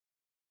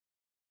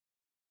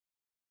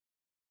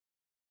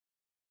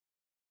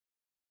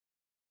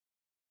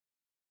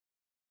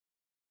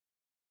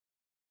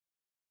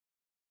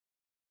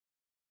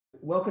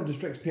welcome to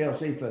Strix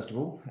PLC, first of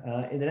all.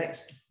 In the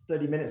next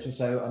 30 minutes or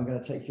so, I'm going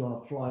to take you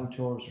on a flying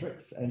tour of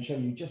Strix and show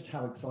you just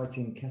how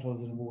exciting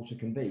kettles and water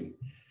can be.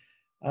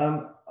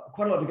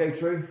 Quite a lot to go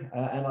through,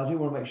 and I do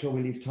want to make sure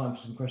we leave time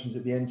for some questions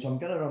at the end. So I'm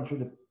going to run through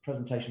the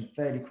presentation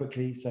fairly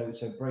quickly, so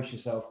brace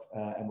yourself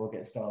and we'll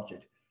get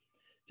started.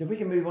 So if we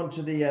can move on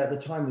to the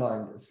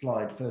timeline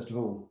slide, first of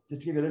all,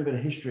 just to give you a little bit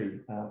of history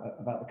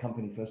about the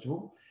company, first of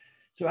all.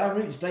 So our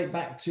roots date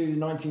back to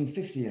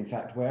 1950, in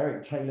fact, where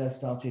Eric Taylor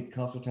started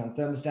Castletown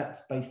thermostats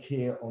based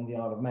here on the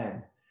Isle of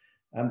Man.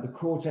 The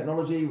core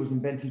technology was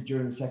invented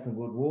during the Second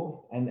World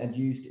War and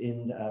used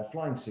in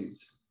flying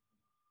suits.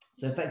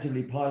 So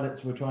effectively,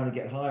 pilots were trying to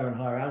get higher and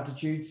higher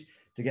altitudes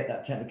to get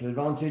that technical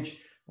advantage.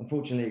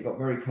 Unfortunately, it got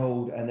very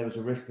cold and there was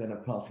a risk then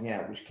of passing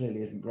out, which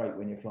clearly isn't great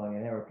when you're flying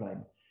an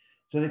aeroplane.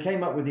 So they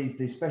came up with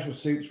these special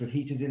suits with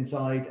heaters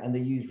inside, and they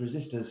used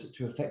resistors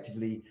to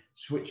effectively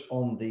switch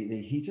on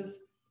the heaters.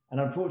 And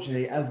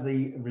unfortunately, as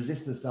the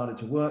resistors started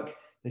to work,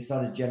 they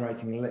started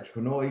generating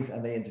electrical noise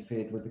and they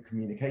interfered with the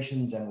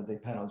communications and with the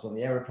panels on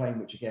the aeroplane,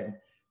 which again,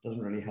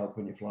 doesn't really help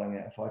when you're flying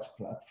a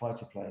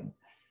fighter plane.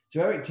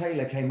 So Eric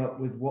Taylor came up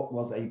with what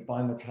was a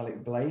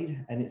bimetallic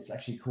blade, and it's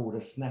actually called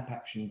a snap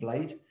action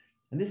blade.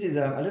 And this is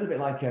a little bit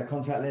like a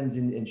contact lens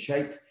in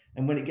shape.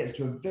 And when it gets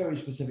to a very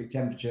specific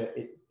temperature,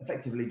 it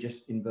effectively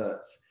just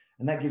inverts.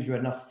 And that gives you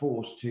enough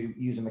force to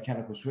use a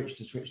mechanical switch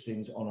to switch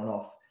things on and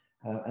off.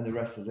 And the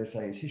rest, as they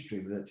say, is history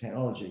with the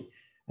technology.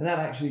 And that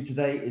actually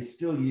today is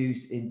still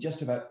used in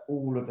just about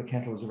all of the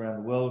kettles around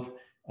the world.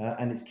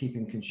 And it's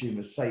keeping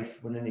consumers safe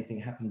when anything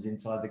happens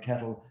inside the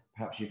kettle.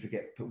 Perhaps you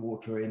forget to put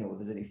water in or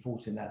there's any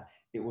fault in that,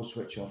 it will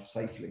switch off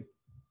safely.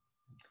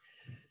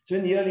 So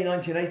in the early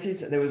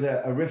 1980s, there was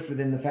a rift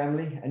within the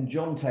family, and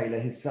John Taylor,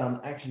 his son,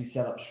 actually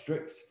set up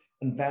Strix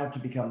and vowed to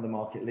become the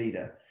market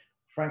leader.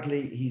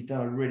 Frankly, he's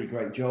done a really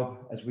great job,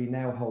 as we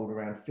now hold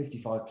around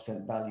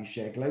 55% value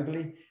share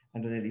globally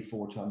and are nearly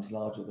 4 times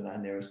larger than our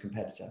nearest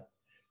competitor.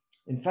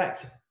 In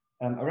fact,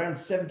 around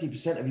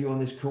 70% of you on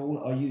this call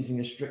are using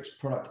a Strix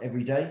product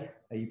every day.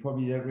 You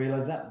probably don't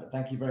realize that, but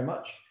thank you very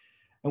much.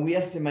 And we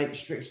estimate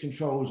Strix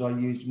controls are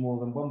used more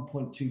than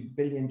 1.2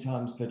 billion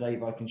times per day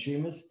by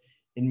consumers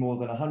in more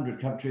than 100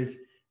 countries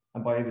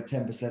and by over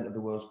 10% of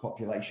the world's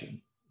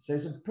population. So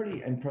some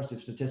pretty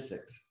impressive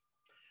statistics.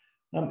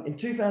 In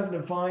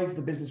 2005,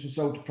 the business was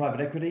sold to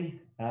private equity,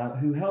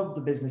 who held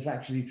the business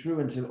actually through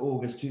until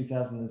August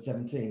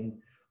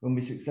 2017, when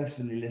we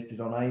successfully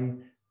listed on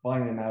AIM,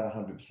 buying them out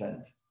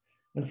 100%.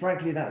 And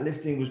frankly, that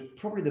listing was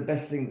probably the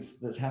best thing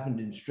that's happened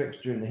in Strix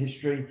during the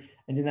history.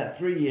 And in that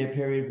 3-year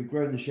period, we've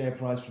grown the share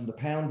price from the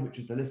pound, which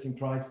was the listing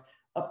price,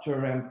 up to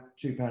around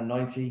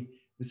 £2.90,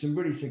 with some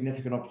really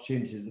significant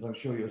opportunities that I'm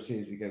sure you'll see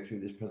as we go through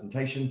this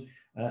presentation,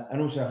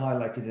 and also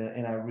highlighted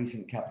in our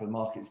recent Capital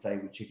Markets Day,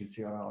 which you can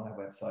see on our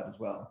website as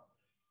well.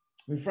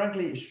 I mean,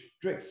 frankly,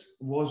 Strix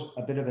was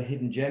a bit of a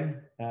hidden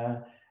gem,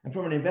 and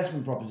from an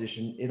investment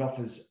proposition, it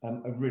offers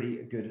a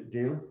really good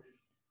deal.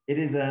 It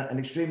is an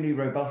extremely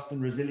robust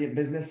and resilient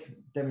business,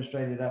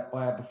 demonstrated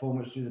by our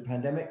performance through the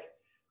pandemic.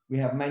 We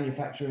have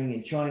manufacturing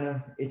in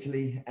China,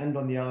 Italy, and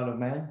on the Isle of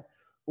Man,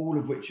 all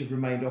of which have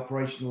remained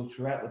operational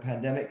throughout the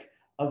pandemic,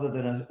 other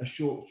than a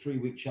short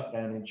 3-week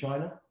shutdown in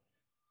China.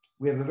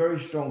 We have a very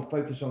strong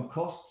focus on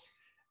costs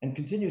and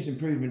continuous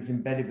improvements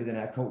embedded within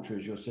our culture,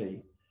 as you'll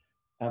see.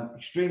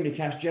 Extremely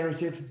cash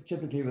generative,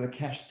 typically with a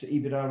cash to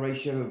EBITDA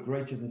ratio of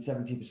greater than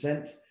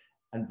 70%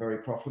 and very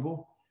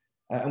profitable.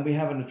 And we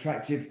have an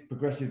attractive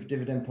progressive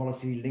dividend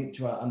policy linked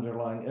to our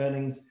underlying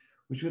earnings,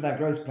 which with our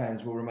growth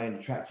plans will remain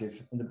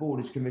attractive. And the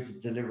board is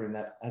committed to delivering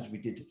that as we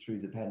did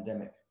through the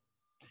pandemic.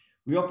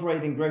 We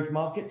operate in growth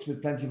markets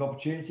with plenty of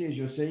opportunity, as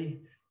you'll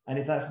see. And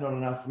if that's not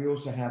enough, we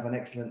also have an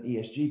excellent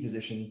ESG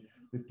position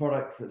with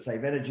products that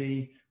save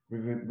energy,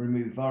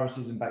 remove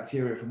viruses and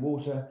bacteria from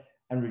water,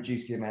 and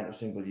reduce the amount of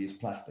single-use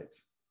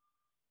plastics.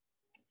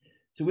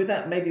 So with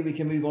that, maybe we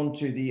can move on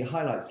to the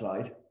highlight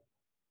slide.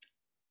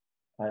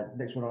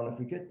 Next one on if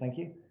we could, thank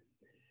you.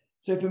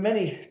 So for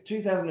many,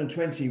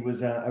 2020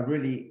 was a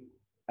really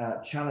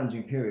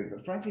challenging period,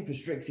 but frankly for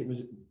Strix,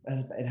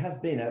 it has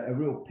been a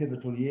real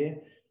pivotal year.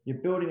 You're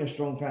building a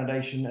strong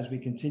foundation as we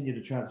continue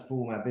to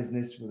transform our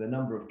business with a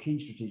number of key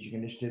strategic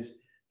initiatives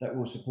that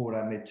will support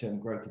our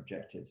midterm growth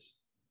objectives.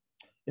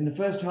 In the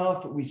first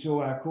half, we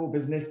saw our core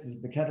business,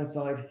 the kettle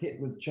side, hit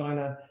with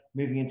China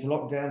moving into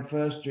lockdown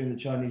first during the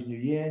Chinese New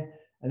Year,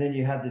 and then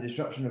you had the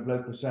disruption of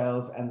local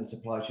sales and the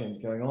supply chains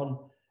going on.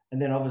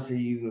 And then obviously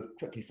you were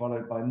quickly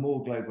followed by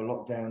more global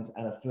lockdowns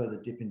and a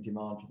further dip in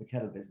demand for the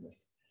kettle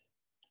business.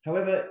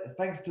 However,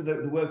 thanks to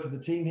the work of the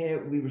team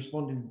here, we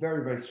responded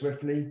very, very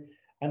swiftly.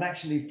 And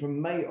actually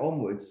from May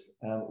onwards,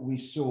 we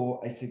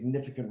saw a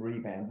significant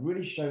rebound,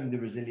 really showing the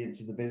resilience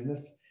of the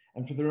business.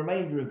 And for the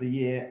remainder of the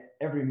year,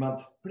 every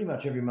month, pretty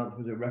much every month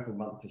was a record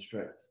month for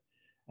Strix.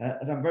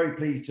 As I'm very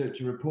pleased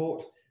to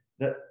report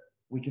that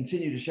we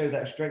continue to show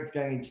that strength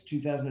going into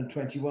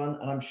 2021.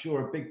 And I'm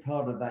sure a big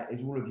part of that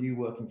is all of you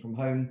working from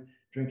home,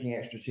 drinking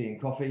extra tea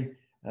and coffee,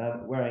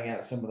 wearing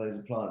out some of those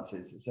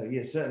appliances. So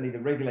yes, certainly the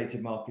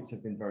regulated markets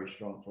have been very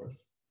strong for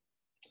us.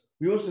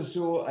 We also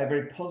saw a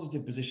very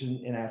positive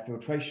position in our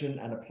filtration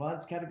and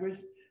appliance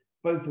categories,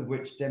 both of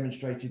which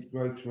demonstrated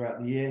growth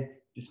throughout the year,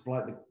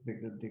 despite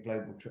the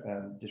global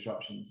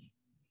disruptions.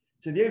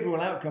 So the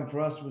overall outcome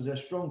for us was a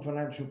strong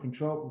financial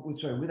control,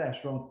 with our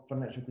strong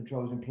financial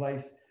controls in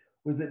place,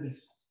 was that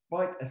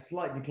despite a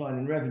slight decline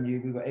in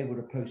revenue, we were able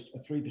to post a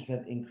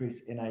 3%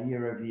 increase in our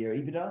year-over-year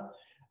EBITDA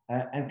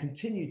and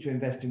continue to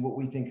invest in what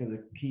we think are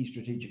the key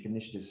strategic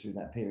initiatives through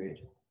that period.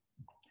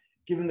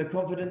 Given the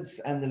confidence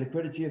and the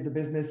liquidity of the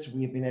business,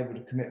 we have been able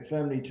to commit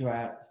firmly to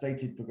our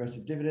stated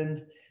progressive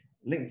dividend,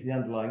 linked to the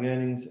underlying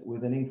earnings,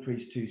 with an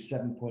increase to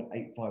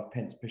 7.85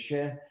 pence per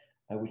share,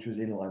 which was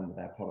in line with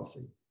our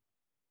policy.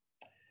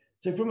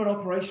 So from an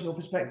operational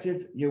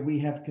perspective, we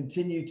have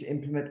continued to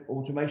implement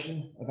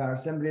automation of our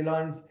assembly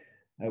lines.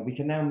 We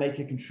can now make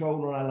a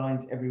control on our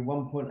lines every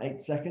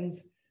 1.8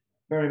 seconds.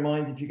 Bear in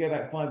mind, if you go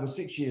back 5 or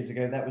 6 years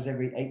ago, that was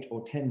every 8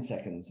 or 10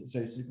 seconds.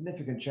 So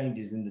significant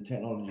changes in the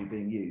technology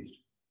being used.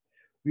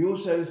 We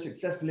also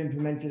successfully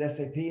implemented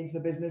SAP into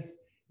the business,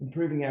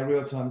 improving our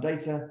real-time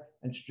data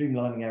and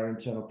streamlining our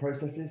internal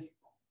processes.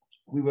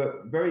 We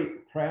were very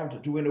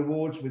proud to win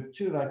awards with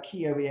 2 of our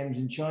key OEMs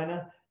in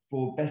China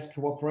for Best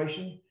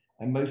Cooperation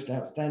and Most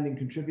Outstanding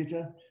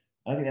Contributor.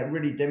 I think that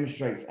really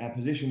demonstrates our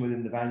position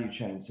within the value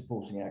chain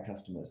supporting our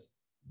customers.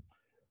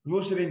 We've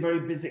also been very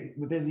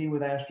busy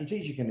with our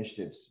strategic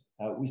initiatives.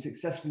 We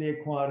successfully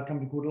acquired a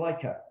company called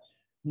Leica.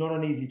 Not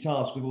an easy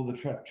task with all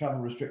the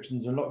travel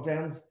restrictions and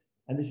lockdowns,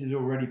 and this is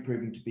already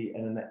proving to be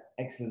an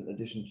excellent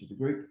addition to the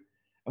group.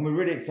 And we're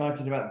really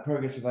excited about the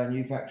progress of our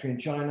new factory in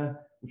China,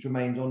 which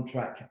remains on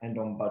track and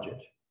on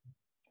budget.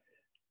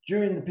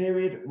 During the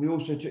period, we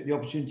also took the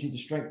opportunity to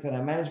strengthen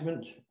our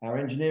management, our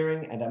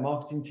engineering, and our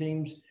marketing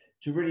teams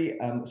to really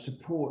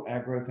support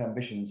our growth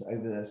ambitions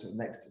over the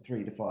next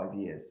 3 to 5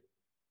 years.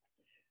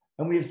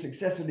 And we have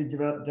successfully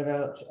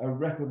developed a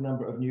record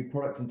number of new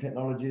products and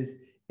technologies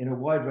in a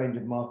wide range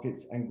of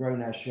markets and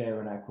grown our share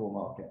in our core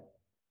market.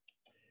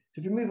 So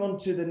if we move on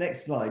to the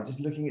next slide, just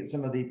looking at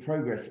some of the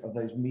progress of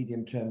those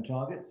medium-term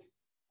targets.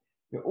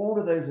 All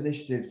of those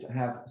initiatives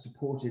have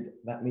supported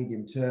that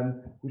medium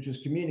term, which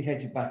was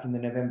communicated back in the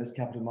November's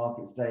Capital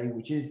Markets Day,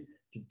 which is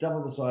to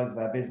double the size of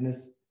our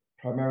business,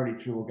 primarily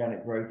through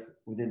organic growth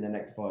within the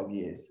next 5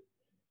 years.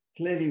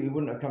 Clearly, we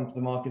wouldn't have come to the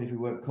market if we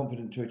weren't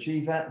confident to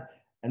achieve that,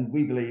 and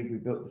we believe we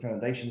built the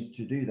foundations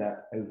to do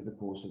that over the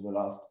course of the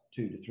last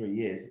 2 to 3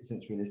 years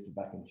since we listed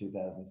back in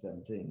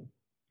 2017.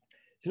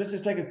 So let's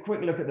just take a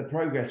quick look at the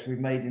progress we've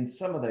made in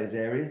some of those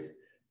areas.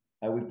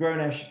 We've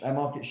grown our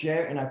market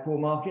share in our core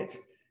market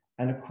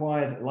and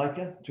acquired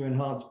Leica to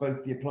enhance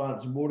both the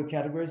appliance and water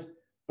categories,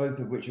 both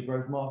of which are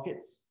growth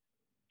markets.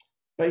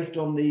 Based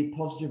on the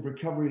positive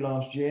recovery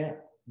last year,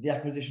 the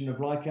acquisition of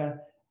Leica,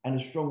 and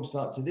a strong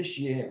start to this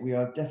year, we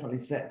are definitely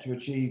set to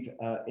achieve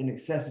in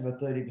excess of a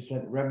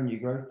 30% revenue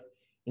growth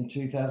in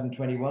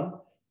 2021,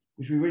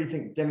 which we really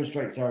think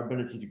demonstrates our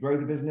ability to grow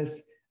the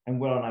business and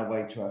well on our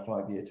way to our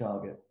 5-year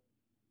target.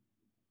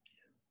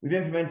 We've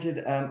implemented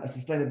a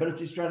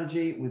sustainability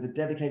strategy with the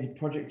dedicated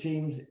project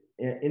teams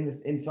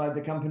inside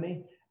the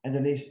company, and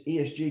an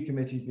ESG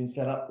committee has been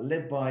set up,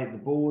 led by the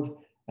board,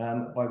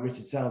 by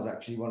Richard Sells,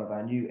 actually one of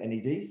our new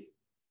NEDs.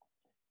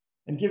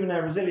 And given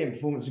our resilient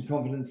performance and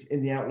confidence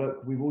in the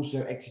outlook, we've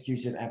also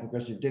executed our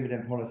progressive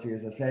dividend policy,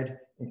 as I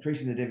said,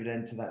 increasing the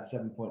dividend to that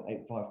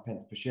 7.85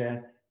 pence per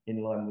share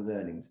in line with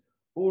earnings.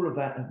 All of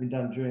that has been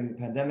done during the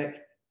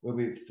pandemic, where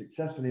we've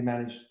successfully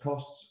managed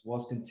costs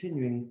whilst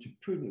continuing to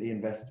prudently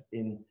invest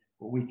in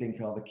what we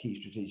think are the key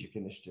strategic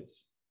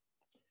initiatives.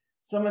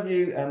 Some of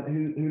you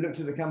who looked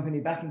at the company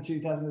back in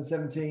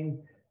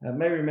 2017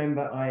 may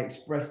remember I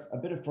expressed a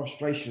bit of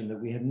frustration that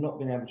we had not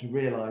been able to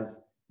realise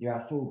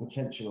our full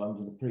potential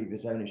under the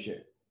previous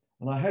ownership.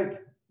 And I hope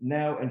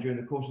now and during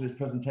the course of this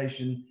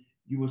presentation,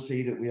 you will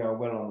see that we are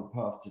well on the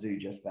path to do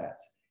just that.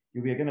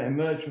 We are going to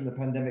emerge from the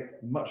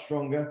pandemic much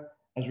stronger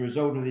as a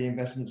result of the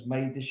investments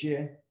made this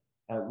year.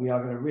 We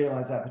are going to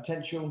realise our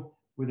potential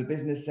with a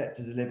business set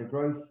to deliver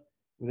growth,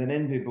 with an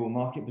enviable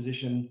market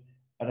position,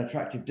 an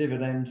attractive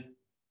dividend,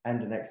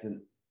 and an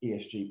excellent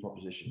ESG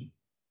proposition.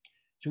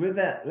 So with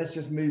that, let's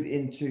just move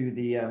into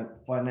the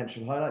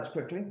financial highlights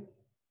quickly.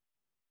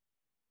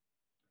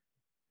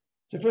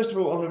 So first of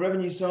all, on the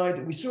revenue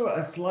side, we saw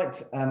a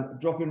slight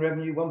drop in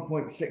revenue,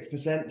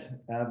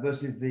 1.6%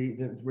 versus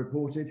the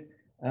reported.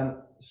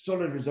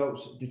 Solid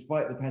results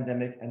despite the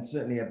pandemic, and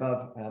certainly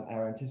above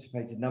our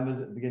anticipated numbers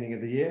at the beginning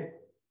of the year.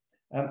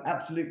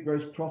 Absolute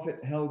gross profit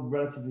held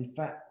relatively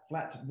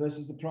flat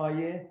versus the prior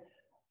year,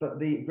 but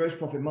the gross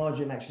profit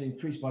margin actually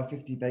increased by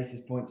 50 basis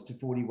points to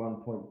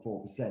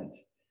 41.4%.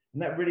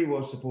 And that really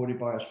was supported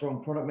by a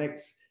strong product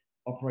mix,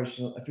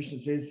 operational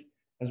efficiencies,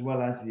 as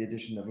well as the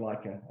addition of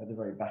Leica at the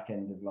very back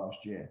end of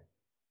last year.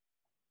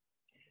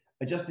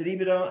 Adjusted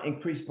EBITDA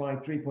increased by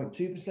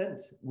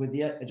 3.2%, with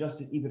the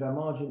adjusted EBITDA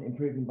margin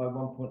improving by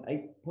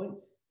 1.8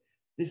 points.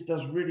 This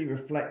does really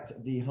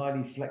reflect the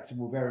highly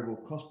flexible variable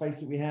cost base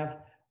that we have,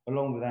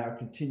 along with our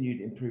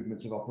continued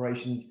improvements of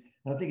operations.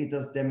 And I think it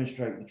does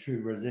demonstrate the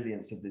true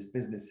resilience of this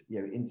business,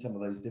 in some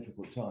of those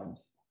difficult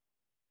times.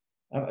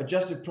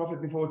 Adjusted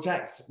profit before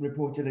tax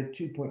reported a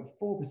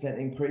 2.4%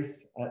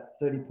 increase at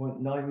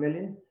 30.9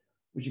 million,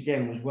 which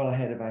again was well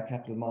ahead of our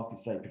capital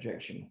markets day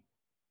projection.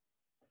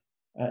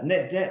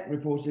 Net debt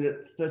reported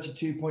at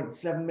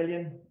 32.7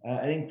 million,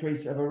 an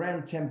increase of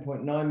around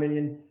 10.9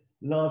 million,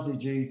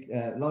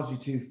 largely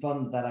to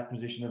fund that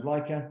acquisition of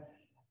Leica.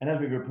 And as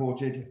we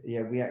reported,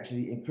 we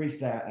actually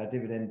increased our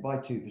dividend by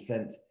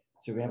 2%.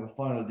 So we have a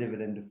final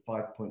dividend of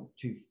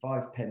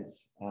 5.25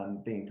 pence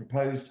being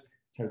proposed,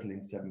 totaling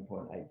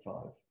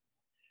 7.85.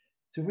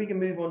 So if we can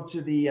move on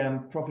to the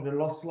profit and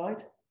loss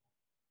slide.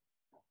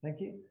 Thank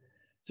you.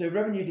 So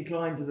revenue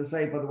declined, as I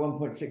say, by the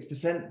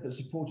 1.6%, but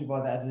supported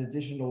by that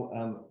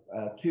additional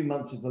 2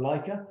 months of the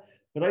Leica.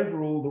 But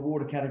overall, the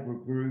water category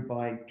grew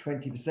by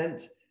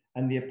 20%,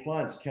 and the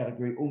appliance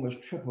category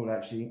almost tripled,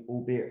 actually,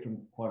 albeit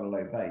from quite a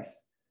low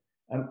base.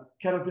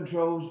 Kettle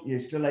controls,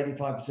 still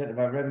 85% of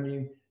our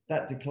revenue.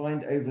 That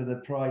declined over the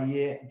prior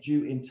year,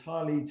 due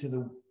entirely to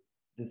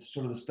the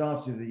sort of the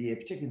start of the year,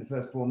 particularly the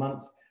first 4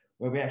 months,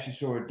 where we actually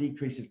saw a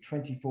decrease of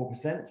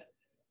 24%.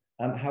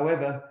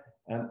 However,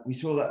 we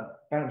saw that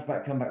bounce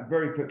back, come back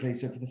very quickly.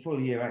 So for the full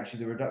year, actually,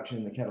 the reduction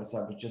in the kettle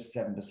side was just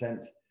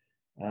 7%.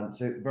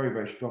 So very,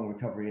 very strong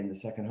recovery in the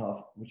second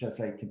half, which I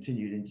say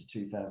continued into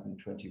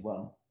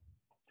 2021.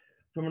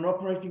 From an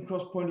operating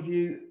cost point of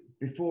view,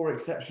 before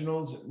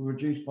exceptionals were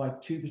reduced by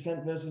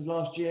 2% versus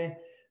last year.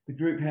 The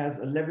group has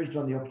leveraged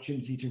on the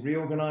opportunity to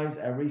reorganize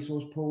our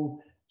resource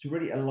pool to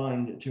really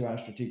align to our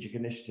strategic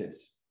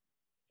initiatives.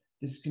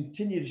 This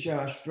continued to show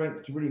our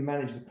strength to really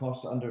manage the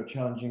costs under a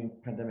challenging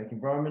pandemic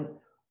environment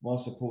while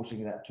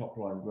supporting that top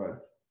line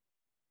growth.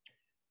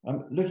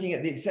 Looking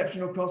at the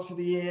exceptional costs for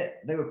the year,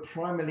 they were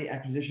primarily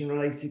acquisition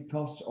related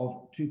costs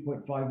of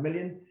 2.5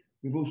 million.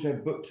 We've also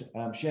booked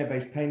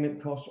share-based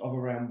payment costs of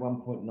around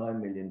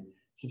 1.9 million,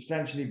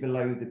 substantially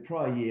below the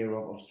prior year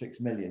of 6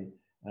 million,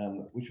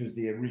 which was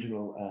the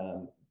original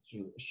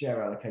sort of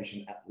share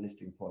allocation at the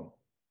listing point.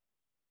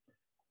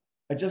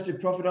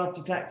 Adjusted profit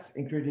after tax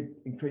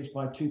increased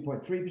by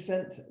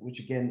 2.3%, which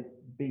again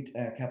beat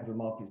our capital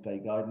markets day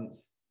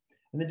guidance.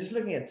 And then just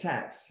looking at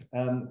tax,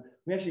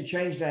 we actually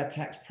changed our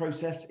tax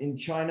process in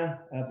China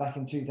back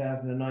in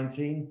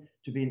 2019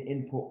 to be an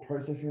import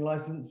processing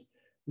license,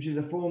 which is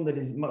a form that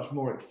is much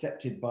more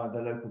accepted by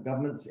the local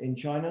governments in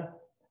China.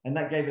 And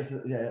that gave us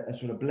a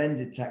sort of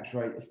blended tax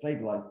rate, a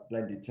stabilized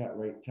blended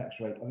tax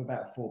rate of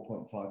about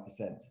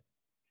 4.5%.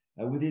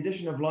 With the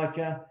addition of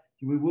Leica,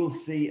 we will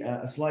see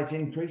a slight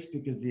increase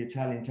because the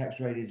Italian tax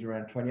rate is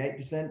around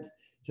 28%.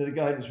 So the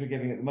guidance we're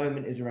giving at the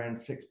moment is around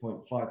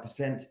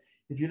 6.5%.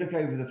 If you look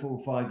over the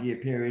full 5-year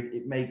period,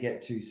 it may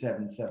get to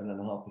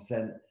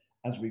 7.5%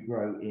 as we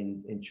grow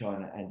in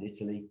China and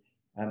Italy.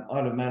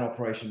 Isle of Man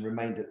operation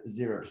remained at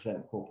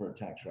 0% corporate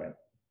tax rate.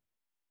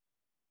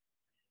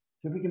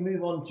 So if we can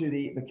move on to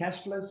the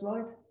cash flow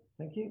slide.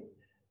 Thank you.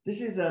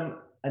 This is a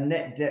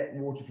net debt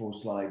waterfall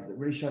slide that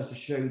really tries to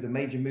show the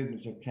major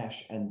movements of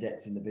cash and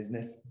debts in the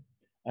business.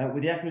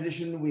 With the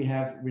acquisition, we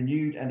have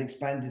renewed and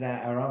expanded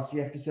our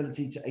RCF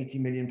facility to £80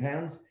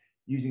 million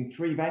using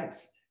 3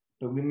 banks,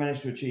 but we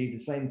managed to achieve the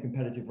same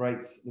competitive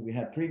rates that we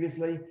had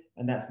previously,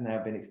 and that's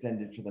now been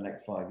extended for the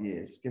next 5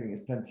 years, giving us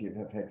plenty of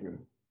headroom.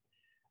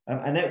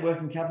 Our net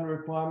working capital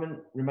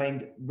requirement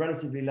remained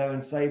relatively low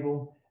and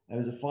stable. There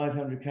was a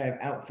 500k of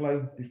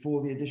outflow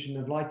before the addition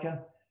of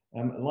Leica.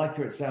 Leica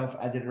itself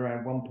added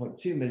around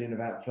 1.2 million of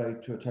outflow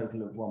to a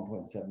total of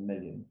 1.7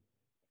 million.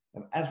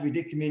 As we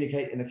did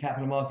communicate in the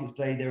capital markets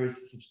day, there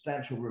is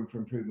substantial room for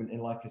improvement in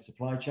Leica's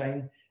supply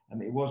chain.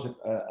 It was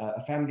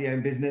a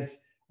family-owned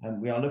business,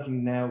 and we are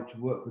looking now to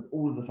work with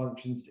all of the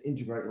functions to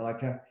integrate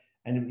Leica,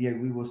 and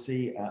we will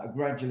see a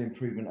gradual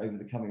improvement over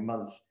the coming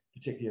months,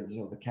 particularly of the,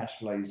 sort of the cash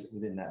flows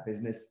within that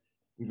business.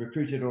 We've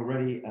recruited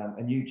already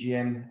a new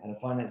GM and a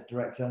finance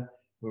director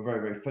who are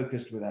very, very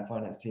focused with our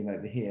finance team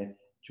over here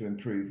to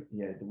improve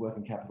the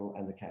working capital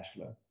and the cash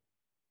flow.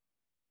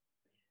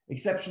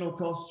 Exceptional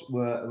costs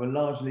were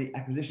largely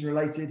acquisition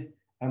related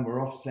and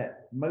were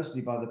offset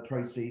mostly by the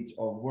proceeds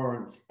of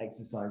warrants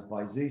exercised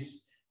by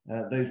Zeus.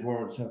 Those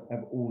warrants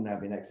have all now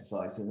been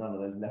exercised, so none of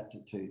those left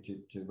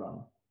to run.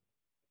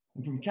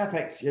 And from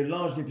CapEx,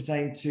 largely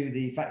pertained to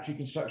the factory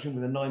construction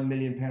with a £9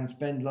 million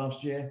spend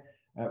last year.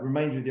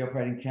 Remainder of the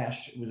operating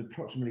cash was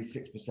approximately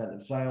 6%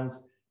 of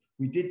sales.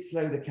 We did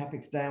slow the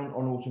CapEx down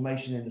on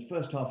automation in the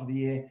first half of the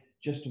year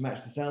just to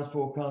match the sales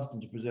forecast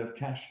and to preserve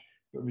cash,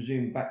 but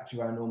resumed back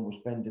to our normal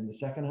spend in the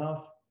second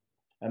half.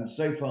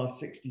 So far,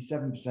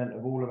 67%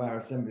 of all of our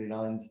assembly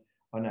lines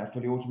are now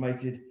fully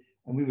automated,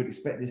 and we would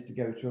expect this to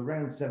go to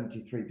around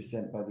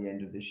 73% by the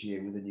end of this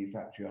year with a new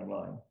factory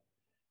online.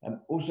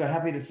 I'm also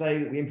happy to say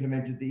that we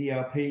implemented the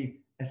ERP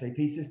SAP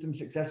system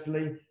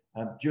successfully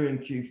during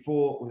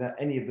Q4 without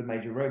any of the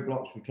major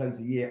roadblocks. We closed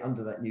the year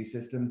under that new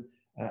system,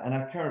 and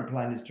our current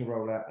plan is to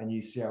roll out a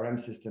new CRM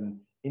system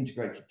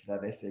integrated to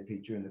that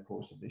SAP during the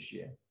course of this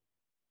year.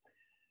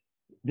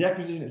 The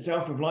acquisition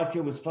itself of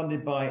Leica was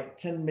funded by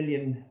 10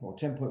 million or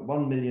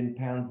 10.1 million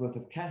pounds worth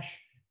of cash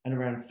and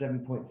around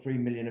 7.3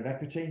 million of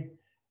equity.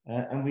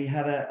 And we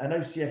had an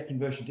OCF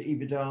conversion to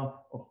EBITDA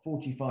of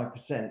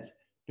 45%,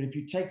 But if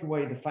you take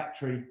away the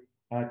factory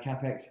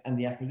capex and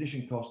the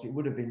acquisition cost, it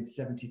would have been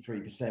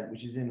 73%,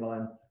 which is in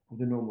line with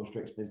the normal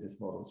Strix business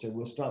model. So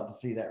we'll start to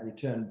see that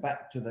return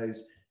back to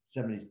those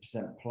 70%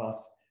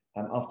 plus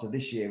after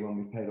this year, when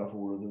we've paid off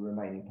all of the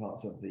remaining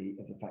parts of the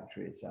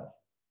factory itself.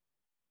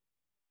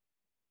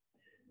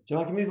 So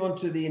I can move on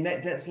to the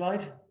net debt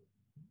slide.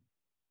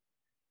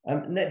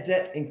 Net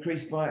debt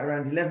increased by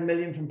around 11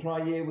 million from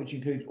prior year, which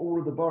includes all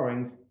of the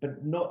borrowings,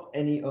 but not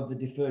any of the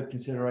deferred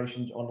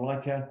considerations on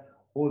Leica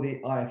or the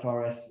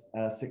IFRS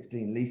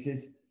 16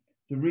 leases.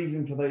 The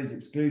reason for those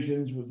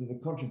exclusions was that the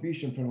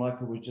contribution from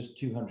Leica was just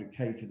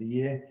 200k for the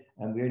year,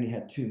 and we only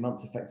had 2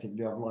 months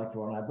effectively of Leica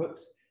on our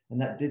books, and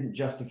that didn't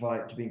justify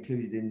it to be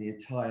included in the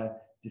entire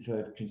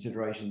deferred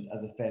considerations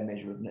as a fair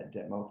measure of net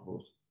debt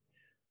multiples.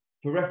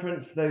 For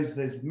reference, those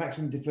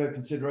maximum deferred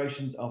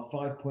considerations are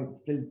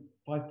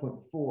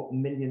 5.4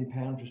 million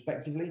pounds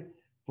respectively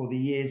for the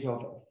years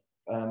of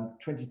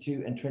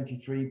 22 and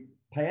 23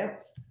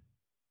 payouts.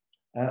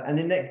 And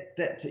the net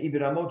debt to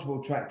EBITDA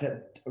multiple tracked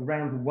at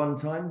around 1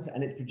 times,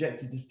 and it's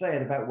projected to stay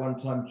at about 1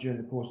 times during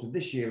the course of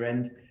this year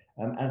end,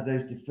 as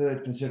those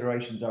deferred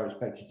considerations are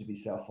expected to be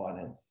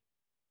self-financed.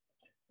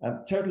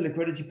 Total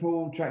liquidity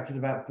pool tracked at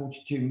about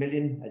 42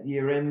 million at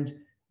year end,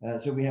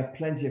 so we have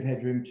plenty of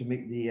headroom to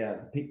meet the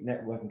peak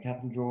net working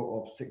capital draw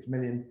of 6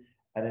 million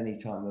at any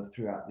time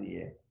throughout the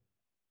year.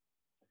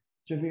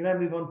 So if we now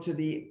move on to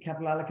the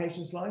capital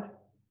allocation slide.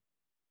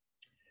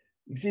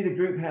 You can see the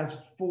group has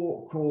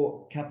 4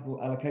 core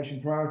capital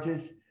allocation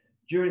priorities.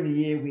 During the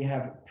year, we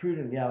have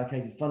prudently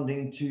allocated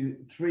funding to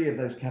 3 of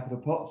those capital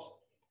pots.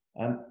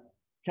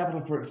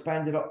 Capital for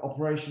expanded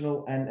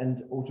operational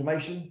and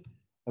automation.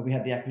 We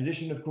had the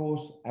acquisition, of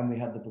course, and we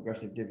had the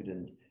progressive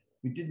dividend.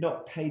 We did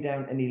not pay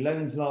down any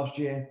loans last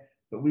year,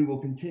 but we will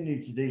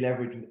continue to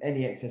deleverage with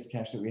any excess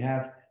cash that we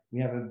have. We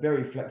have a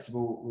very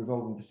flexible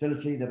revolving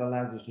facility that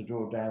allows us to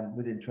draw down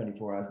within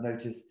 24 hours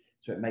notice.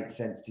 So it makes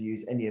sense to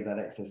use any of that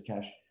excess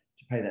cash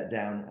to pay that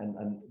down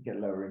and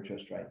get lower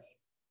interest rates.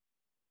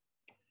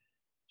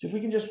 So if we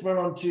can just run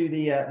on to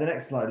the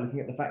next slide, looking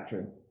at the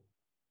factory.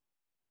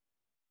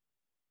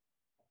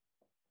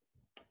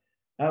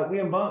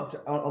 We embarked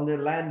on the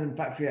land and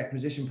factory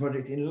acquisition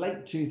project in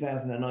late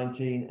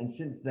 2019, and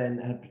since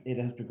then it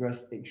has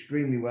progressed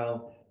extremely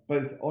well,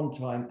 both on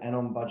time and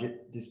on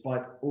budget,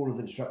 despite all of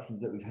the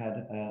disruptions that we've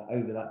had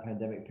over that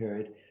pandemic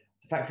period.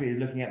 The factory is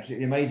looking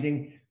absolutely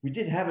amazing. We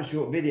did have a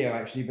short video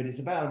actually, but it's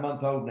about a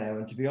month old now,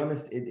 and to be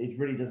honest, it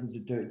really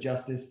doesn't do it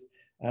justice.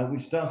 We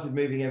started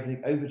moving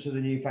everything over to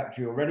the new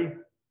factory already,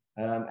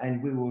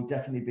 and we will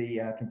definitely be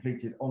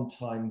completed on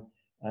time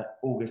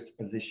August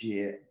of this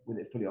year with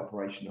it fully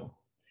operational.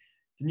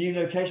 The new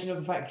location of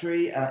the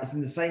factory is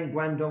in the same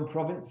Guangdong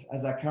province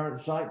as our current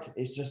site.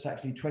 It's just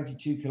actually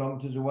 22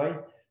 kilometers away,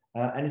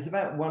 and it's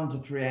about 1 to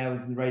 3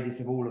 hours in the radius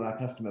of all of our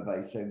customer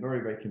base. So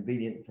very, very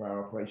convenient for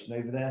our operation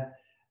over there.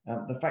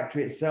 The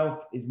factory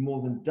itself is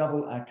more than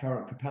double our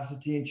current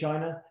capacity in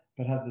China,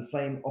 but has the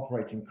same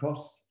operating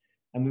costs.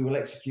 And we will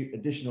execute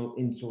additional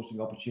insourcing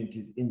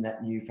opportunities in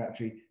that new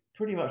factory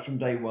pretty much from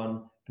day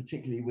one,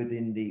 particularly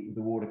within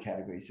the water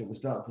category. So we'll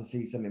start to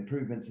see some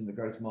improvements in the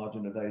gross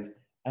margin of those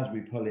as we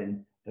pull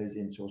in those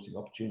insourcing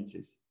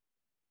opportunities.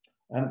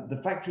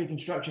 The factory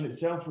construction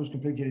itself was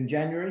completed in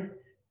January.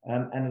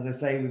 And as I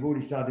say, we've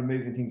already started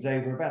moving things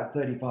over. About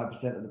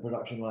 35% of the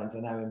production lines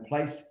are now in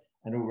place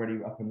and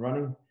already up and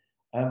running.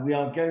 We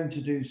are going to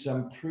do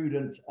some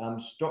prudent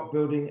stock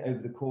building over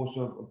the course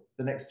of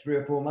the next 3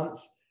 or 4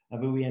 months,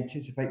 but we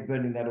anticipate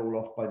burning that all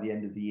off by the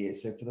end of the year.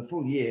 So for the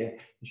full year,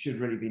 there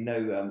should really be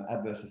no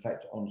adverse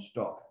effect on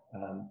stock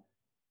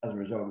as a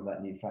result of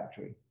that new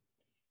factory.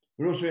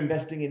 We're also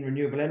investing in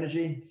renewable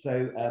energy.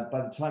 So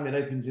by the time it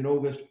opens in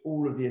August,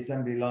 all of the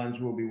assembly lines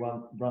will be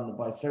run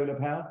by solar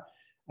power.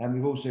 And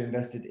we've also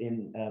invested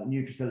in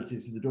new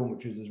facilities for the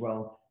dormitories as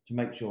well, to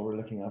make sure we're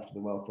looking after the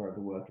welfare of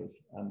the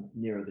workers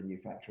nearer the new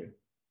factory.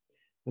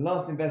 The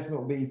last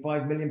investment will be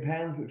 £5 million,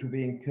 which will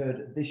be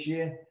incurred this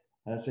year.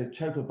 So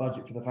total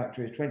budget for the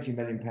factory is £20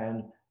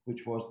 million,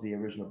 which was the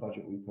original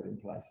budget we put in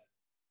place.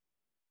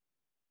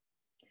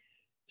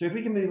 So if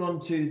we can move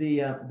on to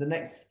the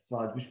next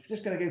slide, we're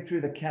just going to go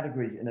through the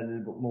categories in a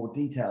little bit more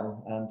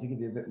detail to give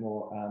you a bit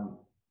more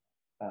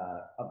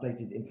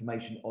updated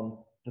information on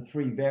the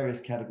 3 various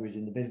categories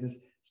in the business,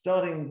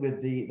 starting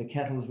with the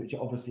kettles, which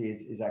obviously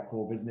is our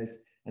core business,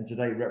 and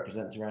today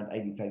represents around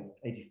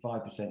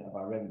 85% of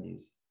our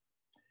revenues.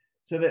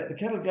 So the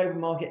kettle global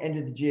market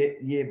ended the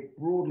year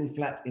broadly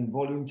flat in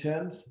volume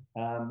terms,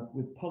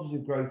 with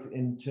positive growth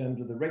in terms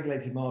of the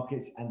regulated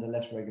markets and the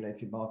less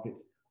regulated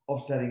markets,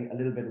 offsetting a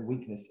little bit of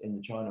weakness in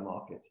the China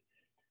market.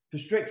 For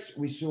Strix,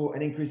 we saw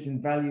an increase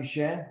in value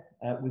share,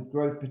 with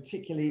growth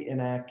particularly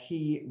in our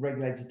key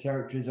regulated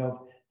territories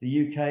of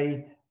the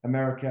UK,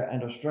 America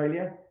and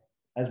Australia,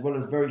 as well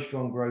as very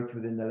strong growth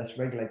within the less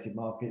regulated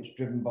markets,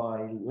 driven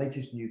by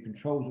latest new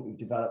controls that we've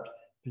developed,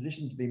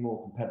 positioned to be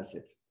more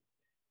competitive.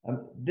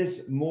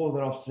 This more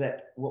than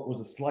offset what was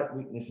a slight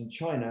weakness in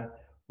China,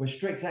 where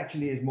Strix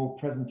actually is more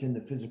present in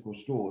the physical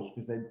stores,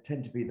 because they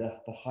tend to be the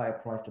higher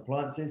priced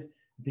appliances.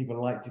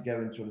 People like to go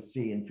and sort of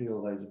see and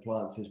feel those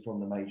appliances from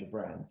the major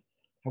brands.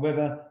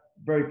 However,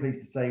 very pleased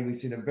to say we've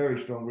seen a very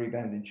strong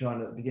rebound in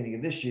China at the beginning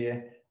of this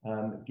year,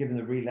 given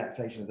the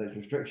relaxation of those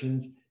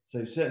restrictions.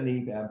 So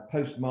certainly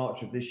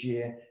post-March of this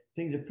year,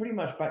 things are pretty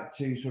much back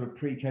to sort of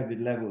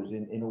pre-COVID levels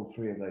in all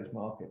three of those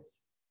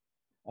markets.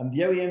 The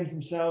OEMs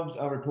themselves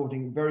are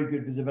reporting very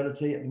good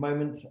visibility at the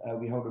moment.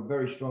 We hold a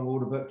very strong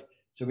order book,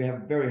 so we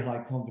have very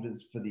high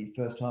confidence for the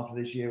first half of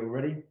this year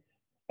already.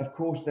 Of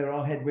course, there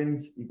are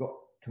headwinds. You've got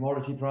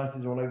commodity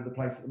prices all over the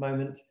place at the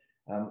moment,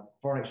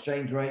 foreign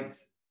exchange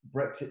rates,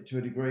 Brexit to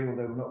a degree,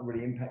 although we're not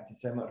really impacted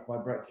so much by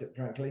Brexit,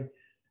 frankly.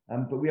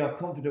 But we are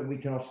confident we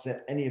can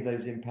offset any of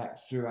those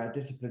impacts through our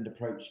disciplined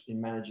approach in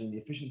managing the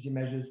efficiency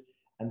measures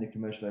and the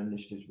commercial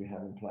initiatives we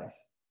have in place.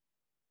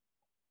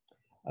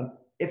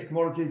 If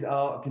commodities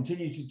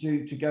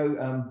continue to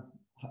go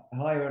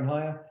higher and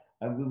higher,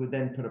 we would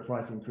then put a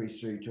price increase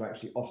through to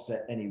actually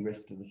offset any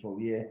risk to the full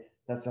year.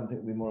 That's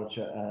something we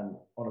monitor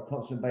on a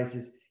constant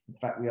basis. In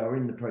fact, we are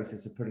in the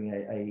process of putting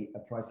a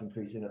price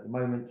increase in at the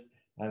moment,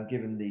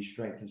 given the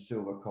strength of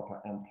silver, copper,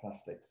 and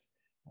plastics.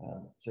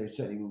 So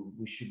certainly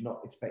we should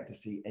not expect to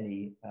see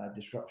any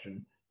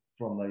disruption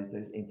from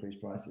those increased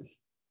prices.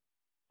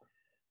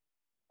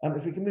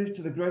 If we can move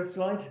to the growth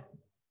slide.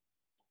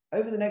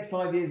 Over the next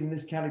 5 years in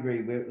this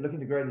category, we're looking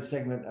to grow the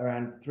segment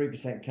around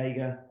 3%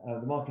 CAGR.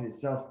 The market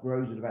itself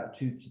grows at about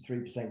 2 to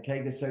 3%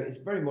 CAGR, so it's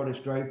very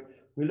modest growth.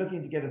 We're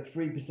looking to get a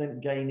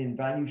 3% gain in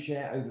value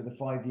share over the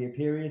 5-year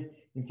period.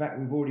 In fact,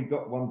 we've already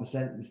got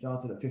 1%. We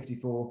started at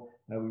 54.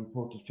 We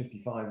reported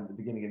 55 at the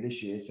beginning of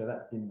this year, so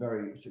that's been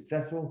very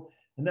successful.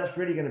 And that's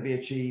really going to be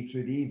achieved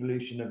through the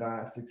evolution of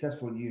our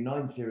successful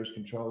U9 series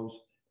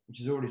controls, which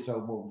has already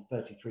sold more than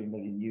 33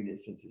 million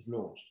units since it's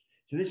launched.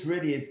 So this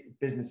really is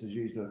business as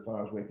usual as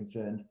far as we're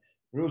concerned.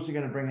 We're also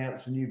going to bring out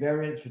some new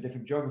variants for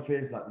different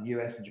geographies like the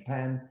US and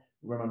Japan,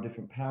 run on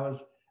different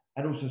powers,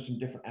 and also some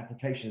different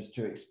applications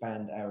to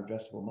expand our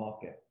addressable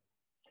market.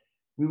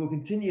 We will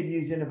continue to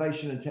use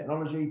innovation and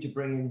technology to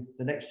bring in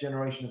the next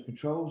generation of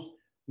controls,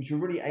 which are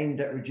really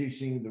aimed at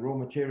reducing the raw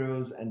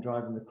materials and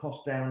driving the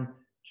cost down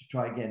to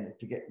try again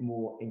to get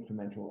more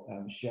incremental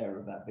share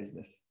of that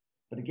business.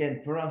 But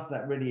again, for us,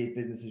 that really is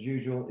business as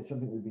usual. It's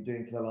something we've been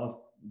doing for the last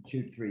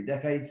 2 to 3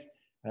 decades,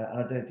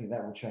 and I don't think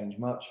that will change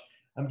much.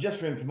 Just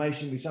for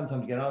information, we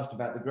sometimes get asked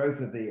about the growth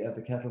of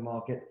the kettle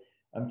market.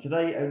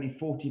 Today, only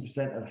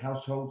 40% of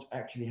households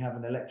actually have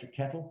an electric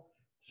kettle,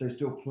 so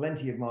still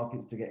plenty of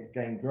markets to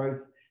gain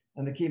growth.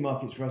 And the key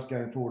markets for us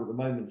going forward at the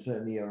moment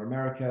certainly are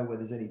America, where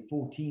there's only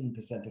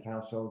 14% of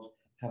households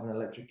have an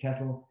electric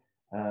kettle.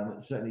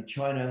 Certainly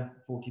China,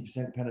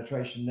 40%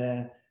 penetration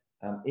there.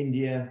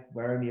 India,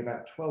 where only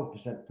about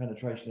 12%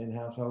 penetration in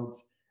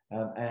households.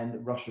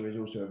 And Russia is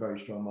also a very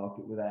strong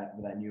market with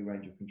that new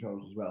range of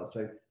controls as well.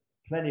 So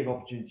plenty of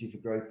opportunity for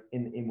growth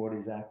in what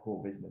is our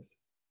core business.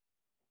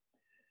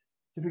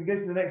 So if we go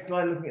to the next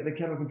slide, looking at the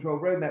kettle control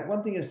roadmap,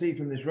 one thing you'll see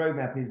from this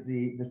roadmap is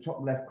the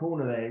top left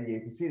corner there. You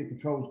can see the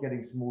controls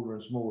getting smaller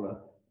and smaller.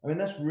 I mean,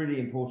 that's really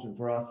important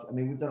for us. I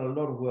mean, we've done a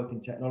lot of work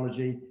in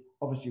technology.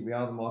 Obviously, we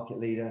are the market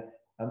leader.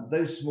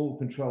 Those small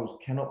controls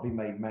cannot be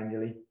made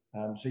manually.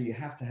 So you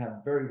have to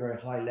have very, very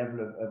high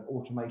level of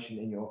automation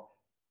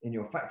in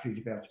your factory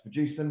to be able to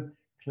produce them.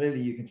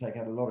 Clearly, you can take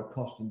out a lot of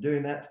cost in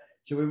doing that.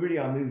 So we really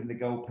are moving the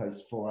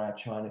goalposts for our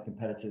China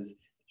competitors.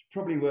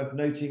 Probably worth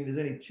noting, there's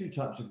only 2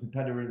 types of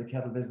competitor in the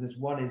kettle business.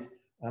 One is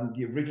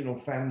the original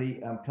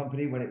family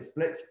company when it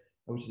split,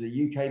 which is a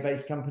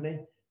UK-based company,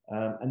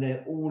 and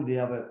then all the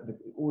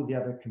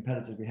other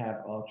competitors we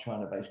have are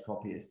China-based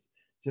copyists.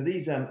 So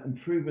these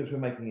improvements we're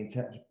making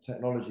in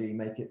technology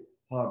make it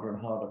harder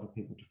and harder for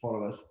people to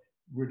follow us.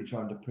 Really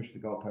trying to push the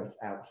goalposts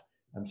out,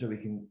 so we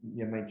can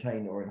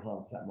maintain or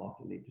enhance that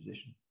market lead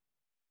position.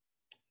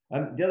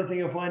 The other thing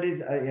you'll find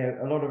is a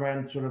lot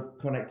around sort of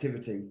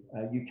connectivity.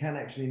 You can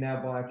actually now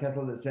buy a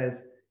kettle that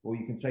says, or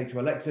you can say to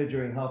Alexa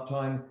during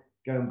halftime,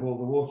 go and boil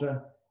the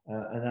water.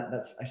 And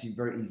that's actually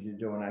very easy to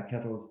do on our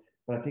kettles.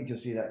 But I think you'll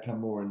see that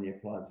come more in the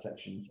appliance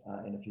sections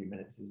in a few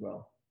minutes as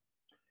well.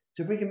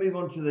 So if we can move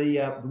on to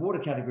the water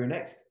category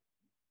next.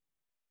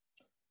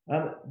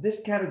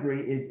 This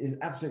category is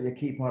absolutely a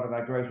key part of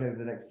our growth over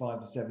the next 5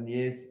 to 7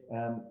 years.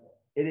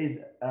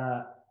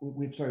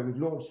 We've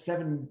launched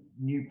 7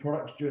 new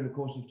products during the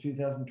course of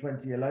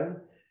 2020 alone.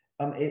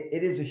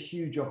 It is a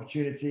huge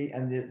opportunity,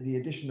 and the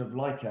addition of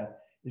Leica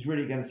is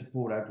really going to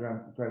support our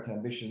growth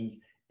ambitions,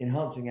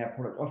 enhancing our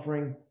product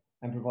offering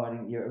and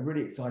providing a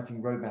really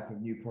exciting roadmap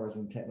of new products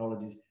and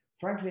technologies,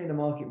 frankly, in a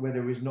market where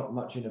there is not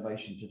much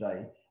innovation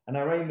today. And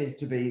our aim is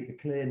to be the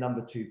clear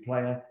number 2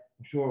 player.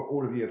 I'm sure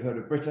all of you have heard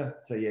of Brita,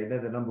 so they're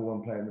the number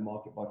 1 player in the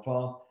market by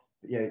far.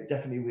 But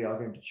definitely we are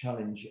going to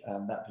challenge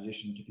that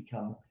position to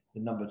become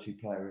the number 2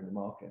 player in the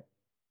market.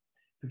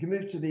 If we can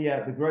move to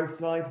the growth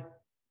slide,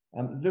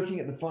 looking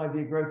at the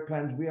 5-year growth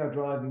plans, we are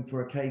driving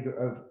for a CAGR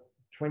of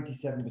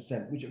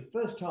 27%, which at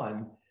first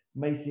time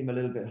may seem a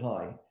little bit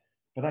high,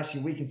 but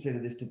actually we consider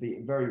this to be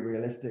very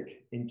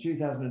realistic. In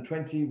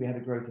 2020, we had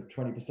a growth of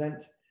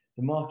 20%.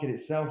 The market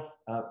itself,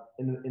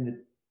 in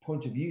the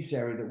point of use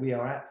area that we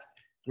are at,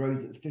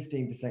 grows at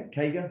 15%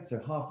 CAGR,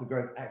 so half the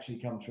growth actually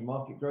comes from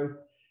market growth.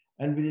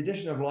 And with the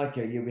addition of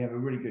Leica, we have a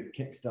really good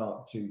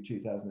kickstart to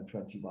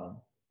 2021.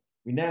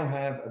 We now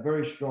have a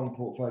very strong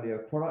portfolio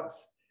of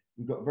products.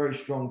 We've got very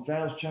strong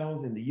sales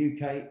channels in the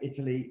UK,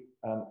 Italy,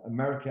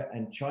 America,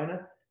 and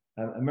China.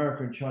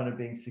 America and China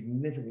being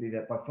significantly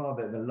by far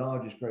the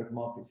largest growth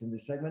markets in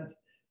this segment.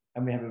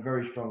 And we have a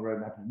very strong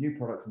roadmap of new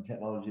products and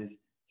technologies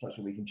such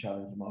that we can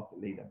challenge the market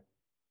leader.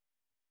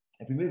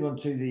 If we move on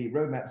to the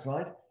roadmap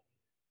slide,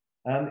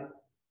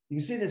 you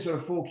can see there's sort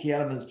of 4 key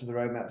elements to the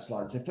roadmap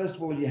slide. So first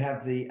of all, you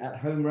have the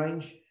at-home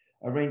range,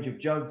 a range of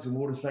jugs and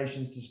water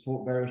stations to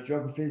support various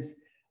geographies.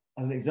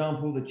 As an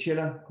example, the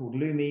chiller called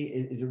Lumi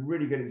is a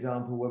really good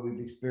example where we've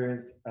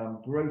experienced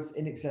growth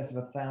in excess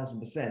of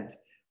 1,000%,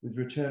 with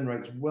return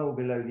rates well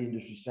below the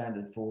industry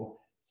standard for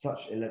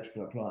such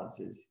electrical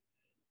appliances.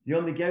 The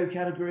on-the-go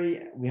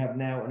category, we have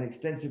now an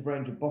extensive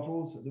range of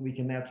bottles that we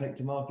can now take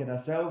to market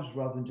ourselves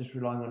rather than just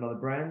relying on other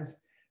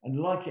brands. And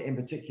Leica in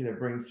particular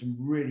brings some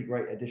really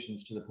great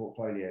additions to the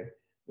portfolio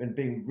and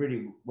being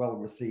really well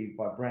received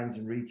by brands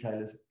and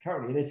retailers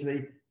currently in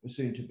Italy, but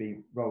soon to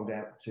be rolled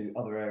out to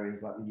other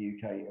areas like the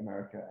UK,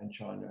 America, and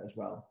China as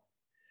well.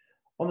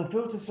 On the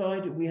filter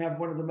side, we have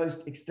one of the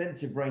most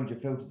extensive range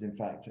of filters, in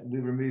fact, and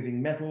we're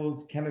removing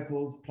metals,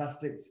 chemicals,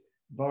 plastics,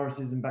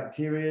 viruses, and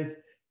bacteria.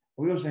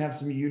 We also have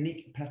some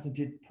unique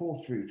patented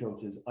pour-through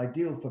filters,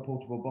 ideal for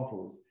portable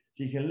bottles.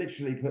 So you can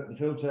literally put the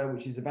filter,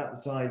 which is about the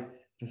size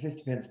for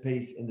 50p a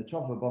piece, in the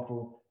top of a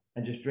bottle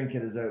and just drink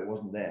it as though it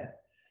wasn't there.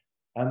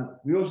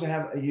 We also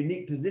have a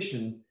unique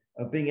position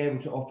of being able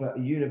to offer a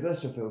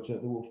universal filter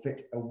that will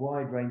fit a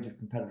wide range of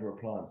competitor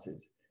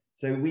appliances.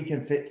 So we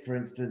can fit, for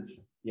instance,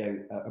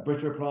 a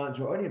Brita appliance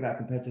or any of our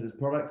competitors'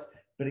 products,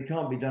 but it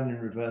can't be done in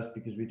reverse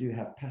because we do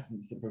have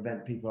patents that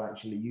prevent people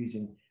actually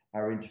using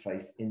our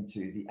interface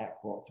into the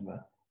Aqua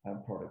Optima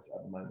products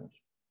at the moment.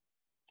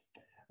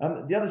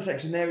 The other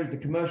section there is the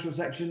commercial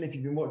section. If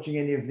you've been watching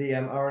any of the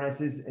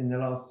RNSs in the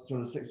last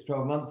sort of 6 to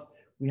 12 months,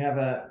 we have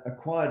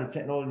acquired a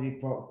technology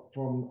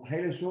from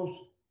HaloSource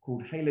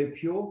called Halo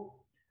Pure.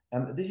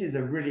 This is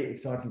a really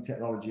exciting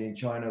technology in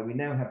China. We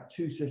now have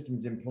 2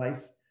 systems in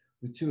place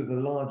with 2 of the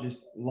largest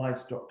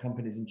livestock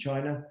companies in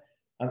China.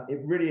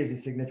 It really is a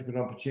significant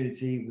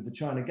opportunity with the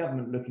China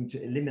government looking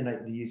to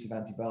eliminate the use of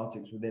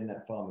antibiotics within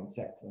that farming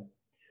sector.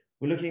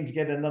 We're looking to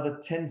get another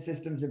 10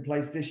 systems in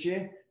place this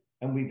year,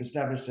 and we've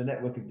established a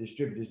network of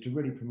distributors to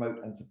really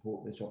promote and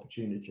support this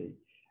opportunity.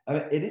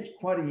 It is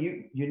quite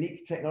a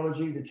unique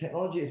technology. The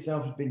technology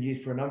itself has been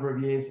used for a number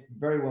of years,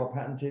 very well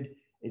patented.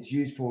 It's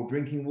used for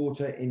drinking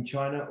water in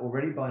China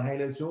already by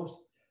HaloSource.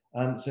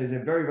 So it's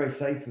very, very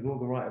safe with all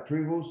the right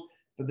approvals.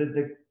 But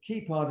the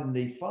key part in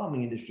the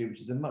farming industry,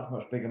 which is a much,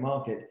 much bigger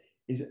market,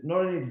 is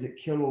not only does it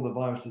kill all the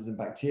viruses and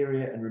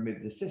bacteria and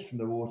remove the cyst from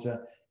the water,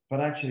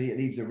 but actually it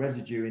leaves a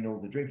residue in all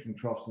the drinking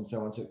troughs and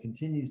so on. So it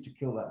continues to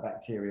kill that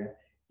bacteria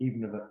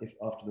even if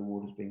after the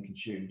water's been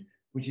consumed,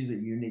 which is a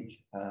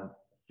unique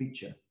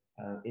feature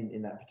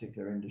in that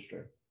particular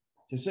industry.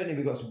 So certainly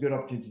we've got some good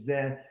opportunities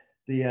there.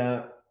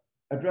 The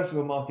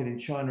addressable market in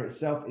China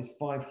itself is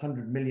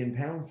 £500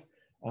 million.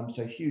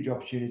 So huge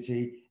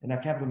opportunity. In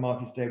our capital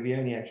markets day, we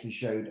only actually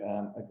showed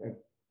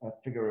a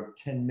figure of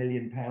 £10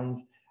 million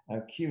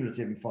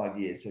cumulative in 5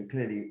 years. So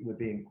clearly we're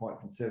being quite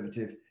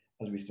conservative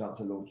as we start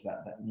to launch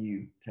that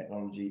new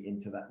technology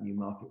into that new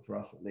market for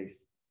us at least.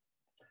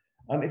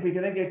 If we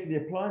can then go to the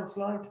appliance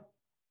slide.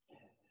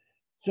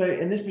 So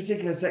in this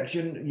particular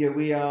section,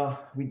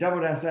 we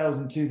doubled our sales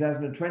in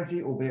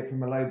 2020, albeit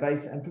from a low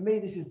base. And for me,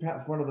 this is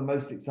perhaps one of the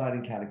most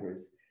exciting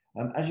categories.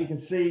 As you can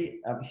see,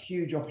 a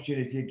huge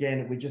opportunity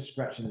again. We're just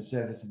scratching the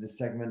surface of this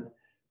segment.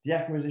 The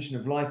acquisition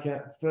of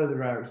Leica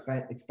further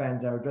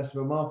expands our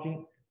addressable market,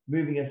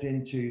 moving us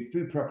into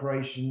food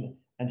preparation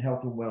and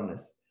health and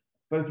wellness,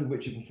 both of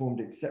which have performed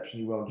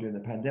exceptionally well during the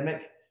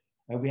pandemic.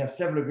 We have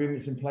several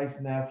agreements in place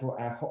now for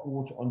our hot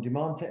water on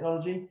demand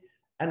technology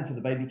and for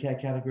the baby care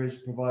categories,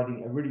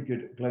 providing a really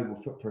good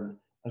global footprint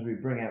as we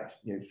bring out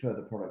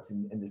further products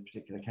in this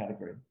particular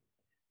category.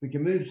 We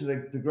can move to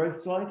the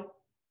growth slide.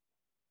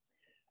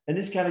 In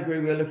this category,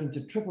 we're looking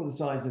to triple the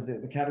size of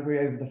the category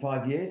over the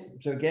 5 years.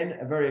 So again,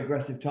 a very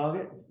aggressive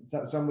target,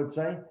 some would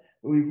say,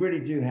 but we really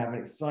do have an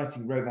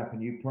exciting roadmap of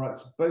new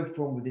products, both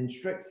from within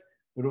Strix,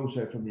 but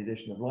also from the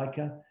addition of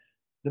Leica.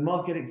 The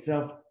market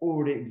itself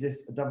already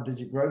exists a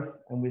double-digit growth,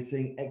 and we're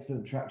seeing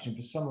excellent traction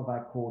for some of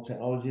our core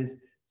technologies,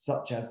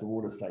 such as the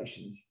water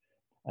stations.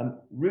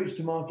 Routes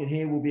to market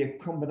here will be a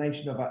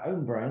combination of our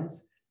own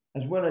brands,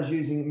 as well as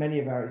using many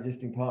of our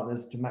existing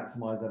partners to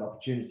maximize that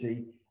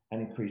opportunity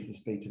and increase the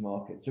speed to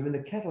market. So in the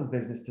kettles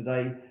business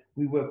today,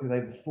 we work with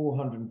over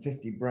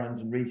 450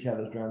 brands and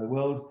retailers around the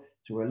world,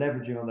 so we're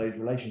leveraging on those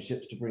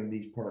relationships to bring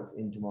these products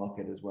into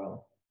market as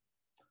well.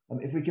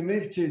 If we can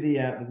move to the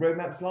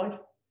roadmap slide.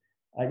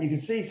 You can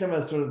see some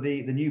of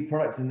the new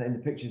products in the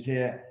pictures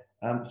here.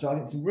 So I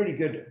think some really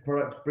good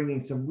products bringing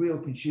some real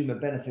consumer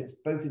benefits,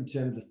 both in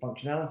terms of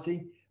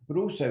functionality, but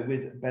also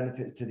with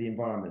benefits to the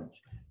environment.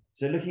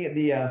 So looking at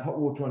the hot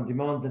water on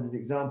demand as an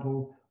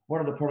example, One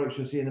of the products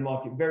you'll see in the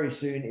market very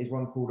soon is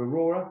one called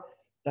Aurora.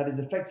 That is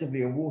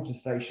effectively a water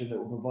station that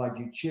will provide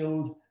you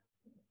chilled,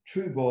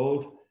 true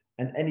boiled,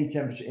 and any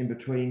temperature in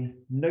between,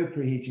 no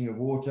preheating of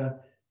water.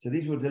 So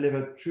these will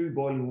deliver true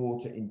boiling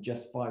water in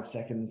just 5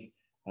 seconds,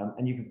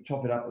 and you can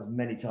top it up as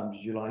many times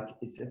as you like.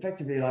 It's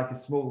effectively like a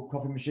small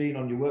coffee machine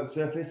on your work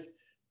surface,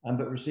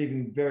 but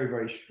receiving very,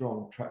 very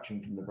strong traction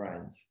from the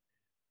brands.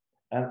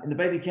 In the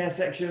baby care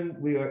section,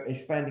 we are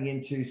expanding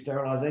into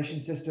sterilization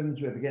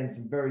systems with, again,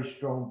 some very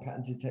strong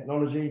patented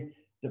technology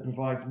that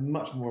provides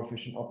much more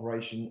efficient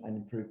operation and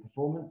improved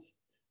performance.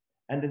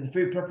 And in the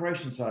food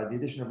preparation side, the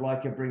addition of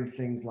Leica brings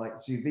things like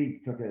sous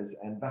vide cookers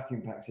and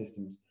vacuum pack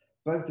systems,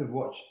 both of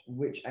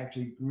which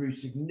actually grew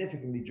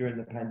significantly during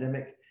the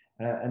pandemic,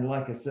 and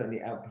Leica certainly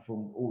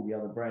outperformed all the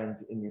other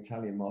brands in the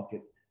Italian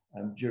market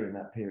during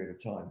that period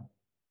of time.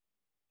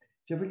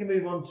 So if we can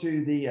move on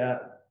to the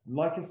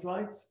Leica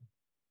slides.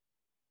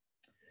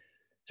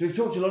 So we've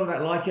talked a lot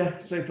about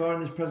Leica so far in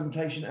this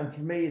presentation, and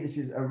for me, this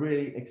is a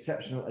really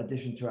exceptional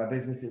addition to our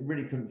business. It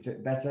really couldn't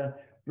fit better,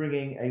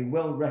 bringing a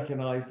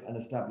well-recognized and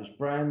established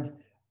brand,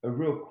 a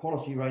real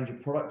quality range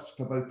of products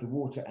for both the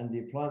water and the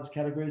appliance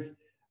categories,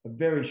 a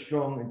very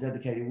strong and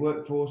dedicated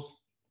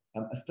workforce,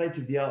 a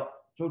state-of-the-art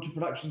filter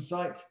production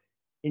site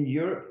in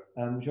Europe,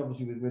 which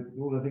obviously with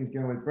all the things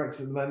going on with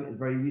Brexit at the moment is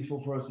very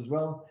useful for us as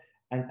well,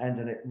 and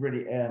a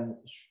really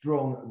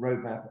strong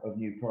roadmap of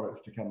new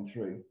products to come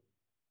through.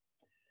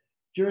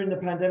 During the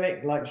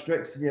pandemic, like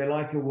Strix,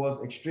 Leica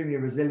was extremely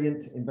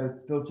resilient in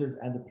both filters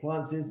and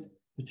appliances,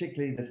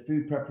 particularly the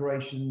food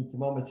preparation,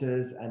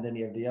 thermometers, and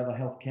any of the other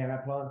healthcare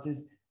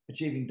appliances,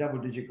 achieving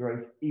double-digit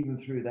growth even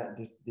through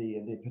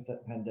the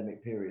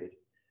pandemic period.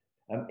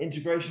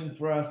 Integration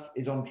for us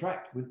is on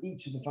track, with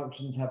each of the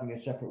functions having a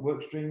separate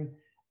work stream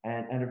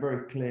and a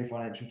very clear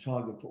financial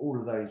target for all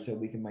of those so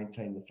we can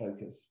maintain the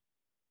focus.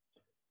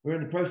 We're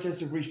in the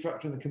process of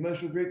restructuring the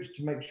commercial groups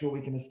to make sure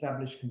we can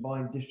establish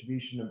combined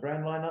distribution and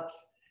brand lineups.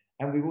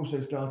 And we've also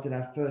started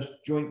our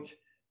first joint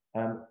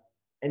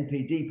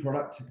NPD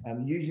product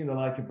using the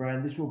Leica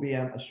brand. This will be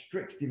a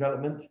Strix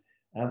development,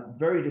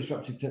 very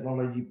disruptive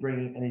technology,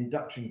 bringing an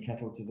induction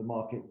kettle to the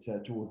market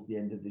towards the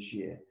end of this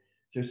year.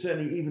 So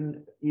certainly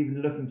even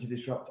looking to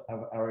disrupt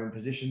our own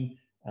position,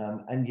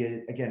 and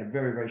yet, again, a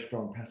very, very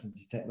strong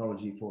patented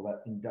technology for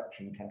that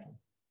induction kettle.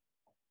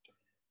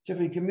 So if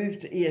we can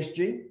move to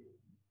ESG.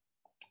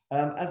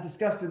 As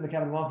discussed in the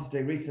Capital Markets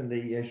Day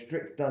recently,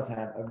 Strix does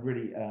have a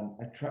really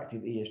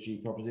attractive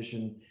ESG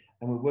proposition,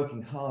 and we're working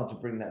hard to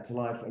bring that to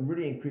life and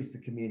really increase the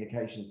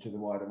communications to the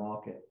wider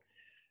market.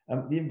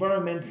 The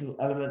environmental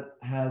element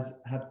has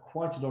had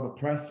quite a lot of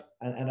press,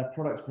 and our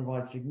products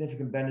provide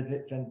significant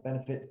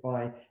benefits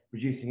by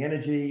reducing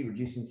energy,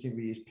 reducing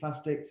single-use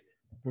plastics,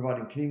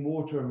 providing clean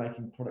water and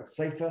making products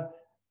safer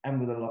and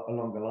with a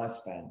longer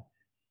lifespan.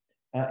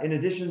 In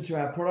addition to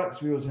our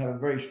products, we also have a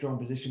very strong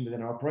position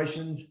within our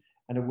operations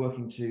and are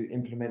working to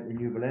implement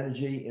renewable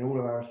energy in all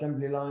of our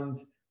assembly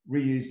lines,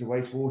 reuse the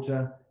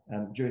wastewater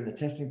during the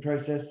testing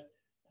process,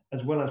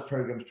 as well as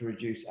programs to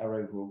reduce our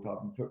overall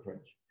carbon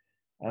footprint.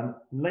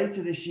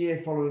 Later this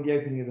year, following the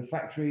opening of the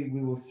factory,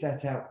 we will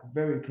set out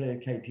very clear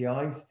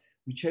KPIs.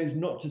 We chose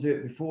not to do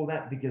it before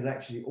that because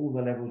actually all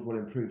the levels will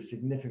improve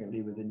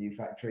significantly with the new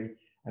factory,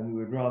 and we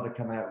would rather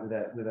come out with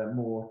a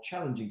more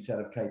challenging set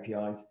of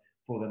KPIs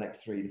for the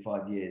next 3 to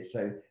 5 years.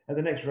 So at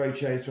the next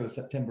roadshow, sort of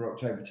September,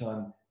 October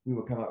time, we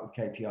will come up with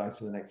KPIs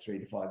for the next 3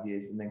 to 5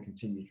 years and then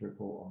continue to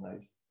report on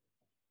those.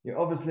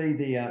 Obviously,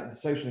 the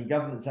social and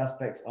governance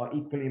aspects are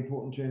equally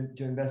important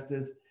to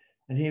investors.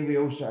 And here we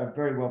also are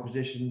very well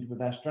positioned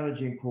with our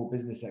strategy and core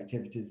business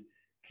activities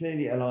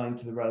clearly aligned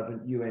to the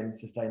relevant UN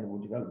Sustainable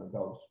Development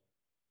Goals.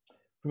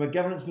 From a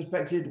governance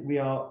perspective, we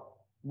are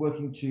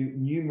working to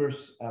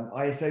numerous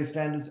ISO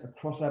standards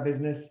across our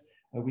business.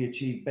 We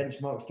achieved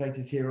benchmark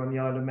status here on the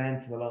Isle of Man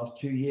for the last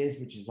 2 years,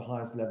 which is the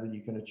highest level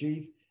you can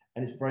achieve.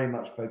 And it's very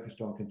much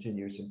focused on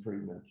continuous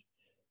improvement.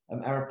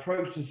 Our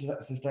approach to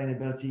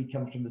sustainability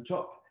comes from the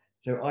top.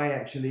 So I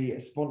actually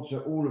sponsor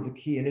all of the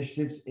key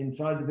initiatives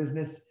inside the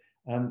business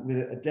with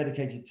a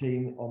dedicated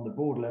team on the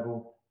board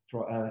level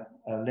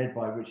led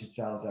by Richard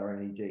Sales, our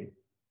NED.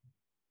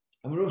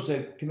 And we're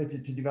also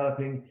committed to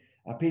developing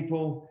our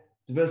people,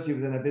 diversity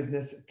within our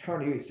business.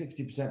 Currently,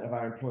 60% of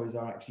our employees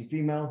are actually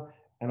female,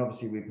 and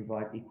obviously we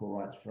provide equal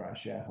rights for our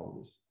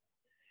shareholders.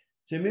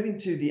 So moving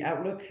to the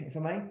outlook, if I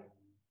may.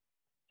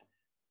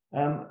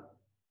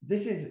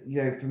 This is,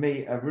 for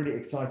me, a really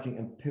exciting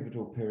and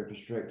pivotal period for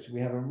Strix. We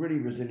have a really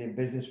resilient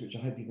business, which I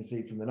hope you can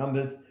see from the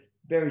numbers,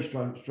 very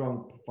strong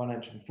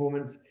financial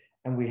performance,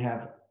 and we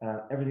have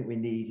everything we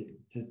need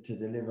to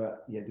deliver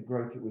the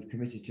growth that we've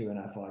committed to in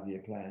our 5-year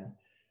plan.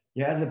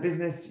 As a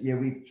business,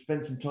 we've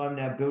spent some time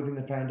now building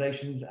the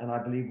foundations, and I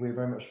believe we're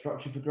very much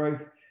structured for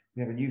growth.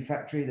 We have a new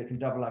factory that can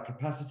double our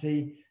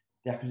capacity,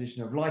 the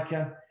acquisition of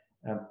Leica,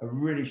 a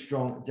really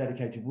strong,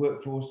 dedicated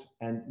workforce,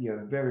 and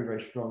a very,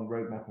 very strong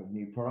roadmap of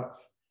new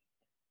products.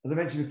 As I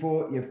mentioned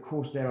before, of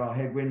course, there are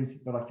headwinds,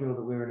 but I feel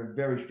that we're in a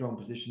very strong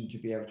position to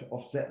be able to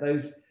offset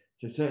those.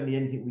 So certainly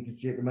anything we can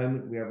see at the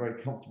moment, we are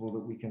very comfortable that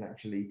we can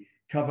actually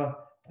cover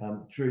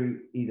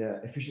through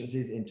either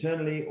efficiencies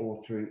internally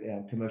or through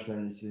commercial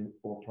energy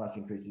or price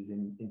increases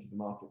into the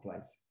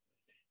marketplace.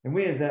 And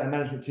we as a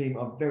management team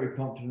are very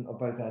confident of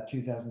both our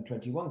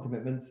 2021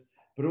 commitments,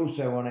 but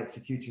also on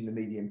executing the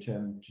medium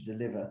term to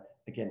deliver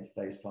against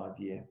those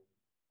 5-year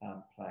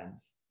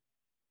plans.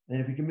 And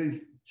then if we can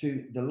move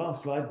to the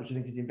last slide, which I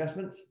think is the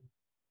investments.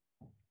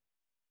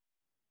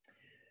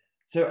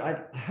 So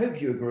I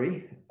hope you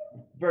agree,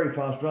 very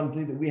fast run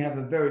through, that we have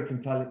a very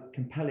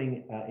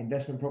compelling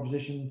investment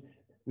proposition.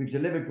 We've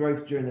delivered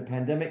growth during the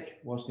pandemic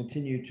whilst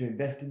continuing to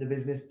invest in the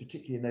business,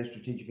 particularly in those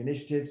strategic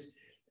initiatives.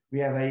 We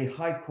have a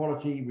high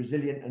quality,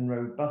 resilient and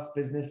robust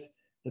business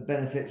that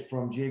benefits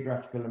from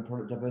geographical and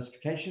product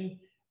diversification.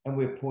 And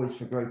we're poised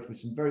for growth with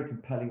some very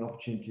compelling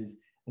opportunities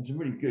and some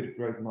really good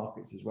growth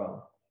markets as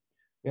well.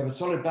 We have a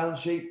solid balance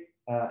sheet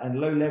and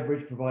low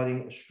leverage,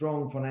 providing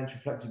strong financial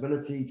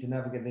flexibility to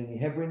navigate any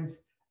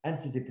headwinds and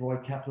to deploy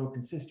capital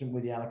consistent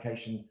with the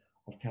allocation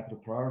of capital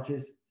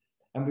priorities.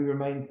 And we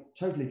remain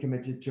totally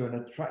committed to an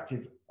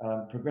attractive,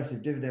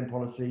 progressive dividend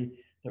policy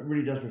that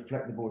really does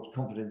reflect the board's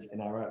confidence in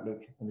our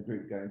outlook and the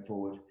group going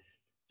forward.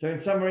 So in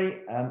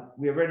summary,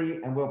 we are ready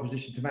and well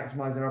positioned to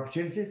maximise our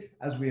opportunities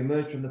as we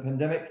emerge from the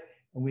pandemic,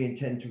 and we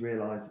intend to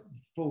realise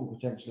the full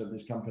potential of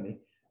this company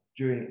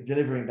during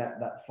delivering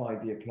that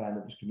 5-year plan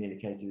that was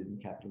communicated in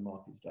the Capital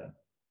Markets Day.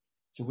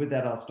 So with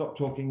that, I'll stop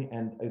talking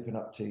and open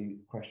up to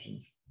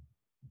questions.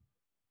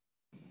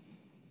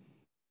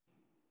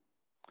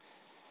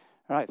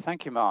 All right,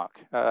 thank you, Mark.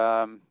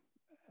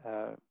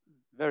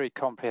 Very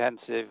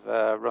comprehensive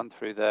run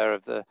through there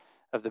of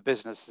the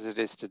business as it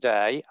is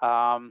today.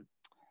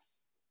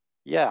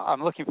 Yeah,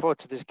 I'm looking forward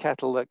to this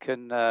kettle that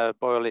can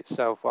boil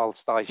itself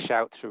whilst I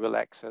shout through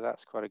Alexa.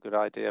 That's quite a good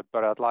idea.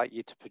 But I'd like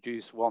you to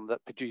produce one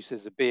that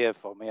produces a beer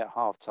for me at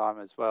half time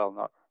as well,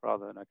 not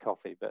rather than a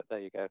coffee. But there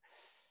you go.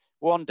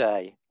 One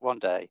day, one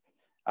day.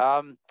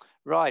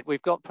 Right,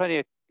 we've got plenty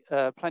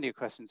of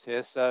questions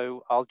here,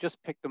 so I'll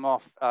just pick them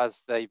off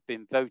as they've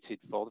been voted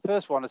for. The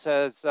first one, it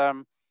says,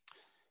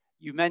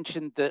 you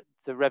mentioned that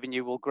the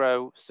revenue will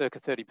grow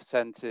circa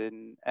 30%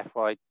 in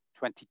FY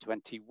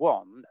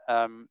 2021.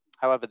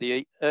 However,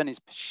 the earnings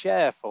per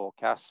share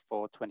forecast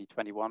for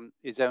 2021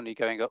 is only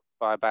going up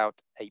by about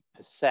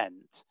 8%.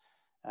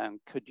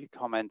 Could you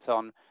comment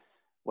on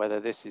whether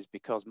this is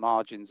because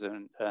margins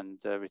and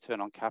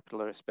return on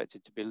capital are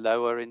expected to be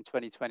lower in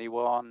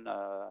 2021,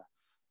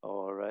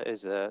 or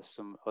is there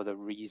some other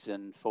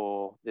reason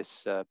for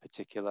this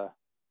particular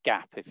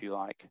gap, if you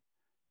like?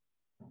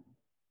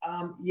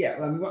 Yeah,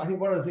 I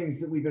think one of the things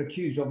that we've been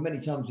accused of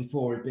many times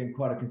before is being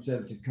quite a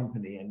conservative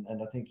company,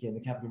 and I think in the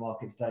Capital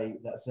Markets Day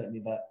that certainly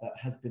that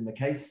has been the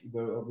case.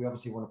 We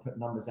obviously want to put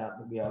numbers out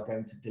that we are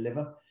going to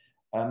deliver.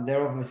 There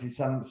are obviously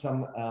some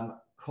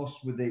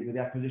costs with the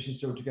acquisition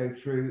still to go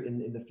through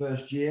in the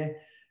first year.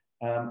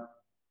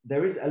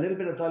 There is a little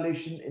bit of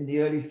dilution in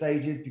the early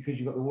stages because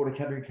you've got the water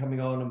category coming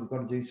on, and we've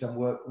got to do some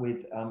work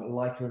with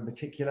Leica in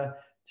particular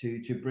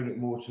to bring it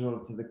more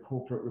to the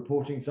corporate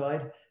reporting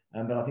side.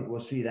 But I think we'll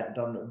see that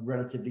done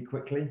relatively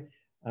quickly.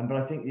 But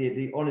I think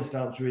the honest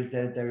answer is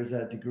there is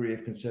a degree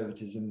of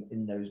conservatism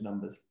in those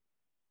numbers.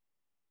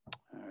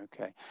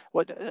 Okay.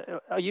 What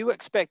are you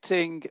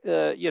expecting?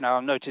 You know,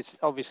 I've noticed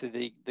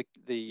obviously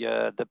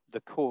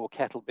the core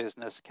kettle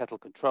business, kettle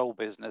control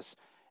business,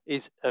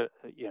 is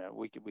you know,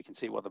 we can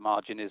see what the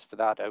margin is for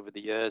that over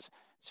the years.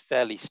 It's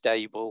fairly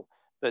stable.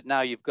 But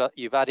now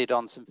you've added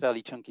on some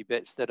fairly chunky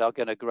bits that are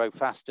going to grow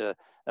faster,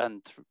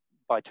 and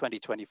by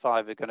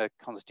 2025 are going to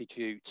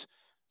constitute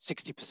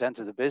 60%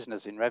 of the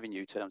business in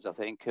revenue terms, I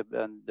think,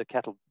 and the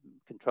kettle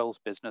controls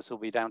business will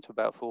be down to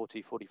about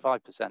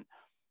 40–45%.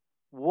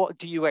 What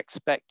do you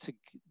expect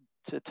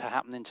to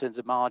happen in terms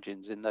of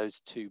margins in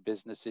those two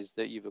businesses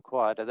that you've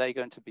acquired? Are they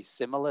going to be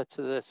similar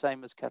to the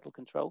same as kettle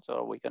controls, or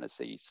are we going to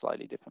see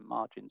slightly different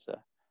margins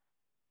there?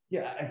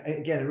 Yeah,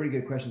 again, a really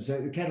good question. So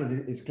the kettle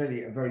is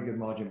clearly a very good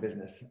margin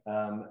business.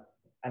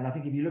 And I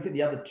think if you look at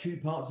the other two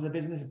parts of the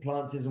business,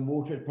 appliances and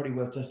water, it's probably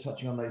worth just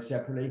touching on those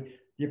separately.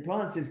 The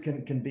appliances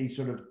can be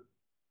sort of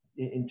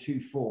in two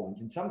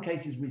forms. In some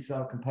cases, we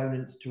sell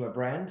components to a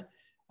brand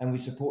and we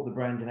support the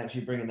brand in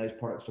actually bringing those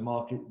products to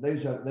market.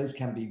 Those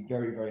can be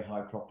very, very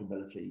high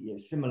profitability, you know,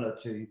 similar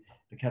to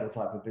the kettle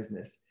type of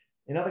business.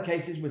 In other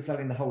cases, we're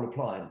selling the whole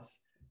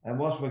appliance. And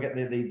whilst we'll get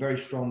the very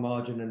strong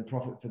margin and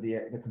profit for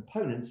the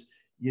components,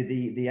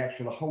 the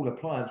actual whole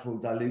appliance will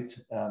dilute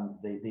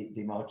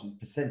the margin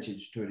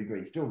percentage to a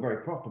degree. Still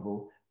very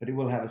profitable, but it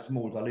will have a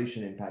small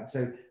dilution impact.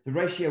 So the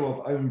ratio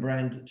of own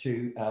brand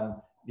to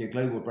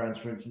global brands,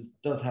 for instance,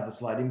 does have a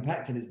slight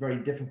impact, and it's very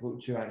difficult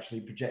to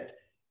actually project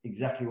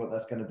exactly what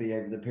that's going to be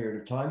over the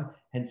period of time.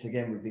 Hence,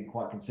 again, we've been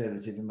quite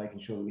conservative in making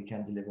sure that we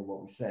can deliver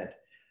what we said.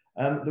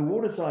 The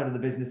water side of the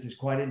business is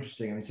quite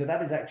interesting. I mean, so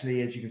that is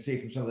actually, as you can see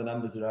from some of the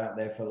numbers that are out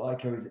there for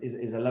Leica,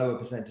 is a lower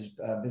percentage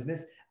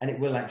business, and it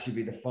will actually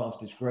be the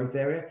fastest growth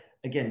area.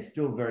 Again,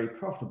 still very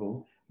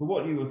profitable. But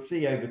what you will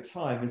see over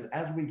time is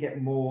as we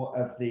get more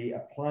of the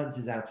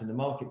appliances out in the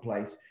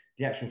marketplace,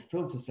 the actual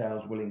filter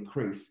sales will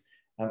increase.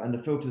 and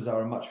the filters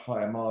are a much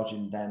higher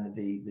margin than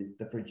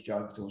the fridge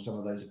jugs or some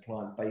of those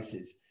appliance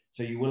bases.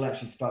 So you will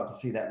actually start to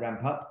see that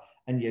ramp up,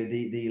 and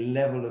the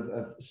level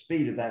of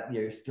speed of that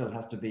still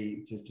has to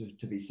be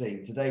to be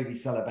seen. Today we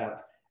sell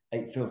about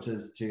 8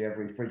 filters to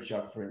every fridge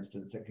jug, for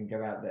instance, that can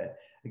go out there.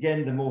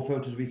 Again, the more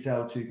filters we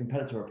sell to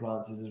competitor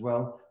appliances as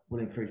well will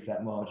increase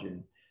that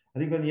margin. I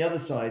think on the other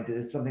side,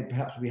 there's something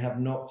perhaps we have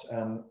not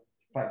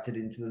factored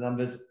into the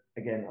numbers.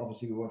 Again,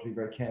 obviously we want to be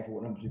very careful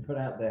what numbers we put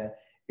out there,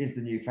 is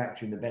the new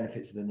factory and the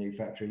benefits of the new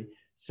factory.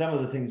 Some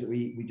of the things that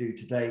we do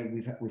today,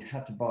 we've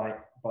had to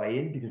buy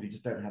in because we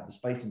just don't have the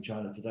space in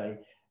China today.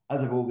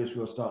 As of August,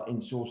 we'll start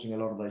insourcing a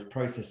lot of those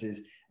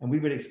processes, and we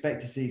would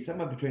expect to see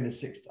somewhere between a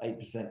 6 to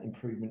 8%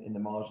 improvement in the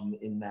margin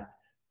in that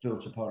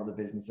filter part of the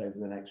business over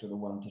the next sort of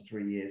 1 to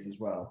 3 years as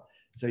well.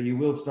 So you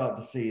will start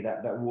to see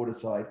that water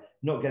side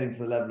not getting to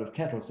the level of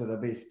kettle, so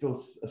there'll be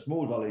still a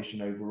small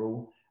dilution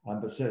overall,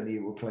 but certainly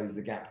it will close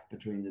the gap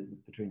between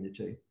the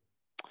two.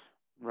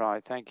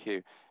 Right, thank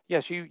you.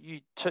 Yes,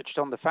 you touched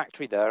on the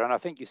factory there, and I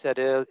think you said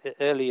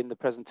early in the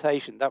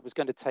presentation that was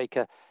going to take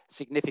a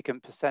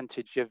significant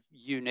percentage of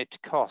unit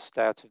cost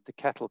out of the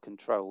kettle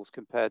controls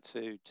compared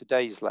to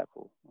today's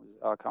level.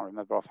 I can't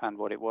remember offhand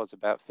what it was,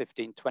 about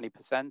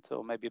 15–20%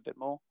 or maybe a bit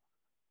more.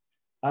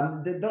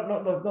 Not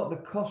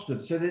the cost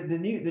of, so the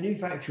new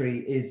factory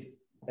is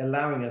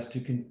allowing us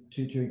to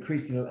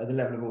increase the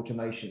level of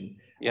automation.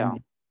 Yeah. And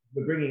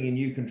we're bringing in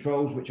new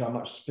controls, which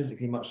are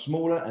physically much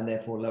smaller and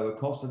therefore lower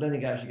cost. I don't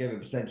think I actually gave a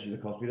percentage of the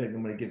cost. We don't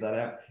normally give that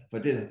out. If I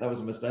did, that was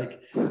a mistake.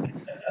 But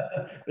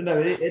no,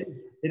 it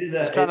is.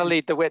 Just trying to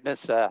lead the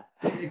witness there.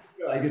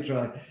 Good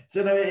try.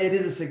 So no, it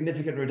is a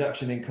significant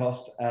reduction in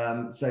cost.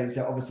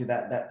 So obviously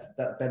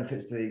that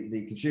benefits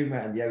the consumer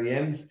and the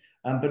OEMs.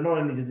 But not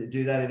only does it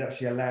do that, it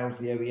actually allows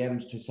the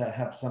OEMs to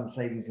have some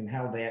savings in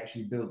how they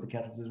actually build the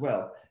kettles as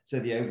well. So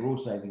the overall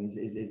savings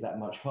is that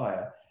much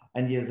higher.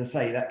 And as I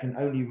say, that can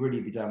only really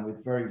be done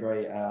with very,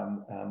 very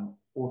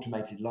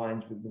automated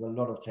lines with a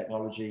lot of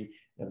technology.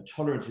 The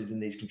tolerances in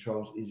these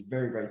controls is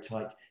very, very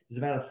tight. There's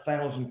about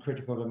 1,000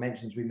 critical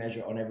dimensions we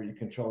measure on every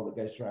control that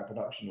goes through our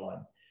production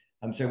line.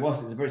 So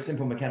whilst it's a very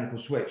simple mechanical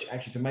switch,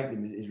 actually to make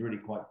them is really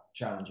quite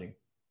challenging.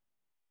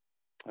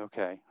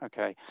 Okay.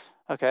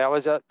 I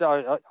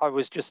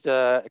was just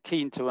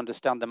keen to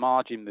understand the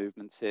margin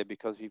movements here,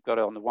 because you've got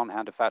on the one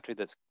hand a factory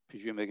that's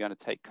presumably going to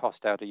take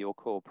cost out of your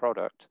core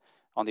product.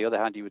 On the other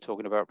hand, you were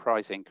talking about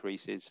price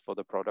increases for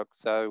the product.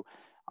 So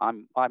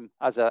I'm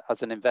as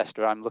an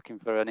investor, I'm looking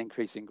for an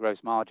increase in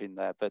gross margin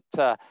there. But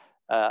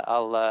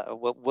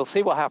we'll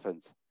see what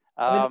happens.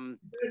 I mean,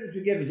 the guidance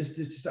we gave,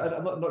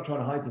 I'm not trying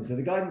to hide things. So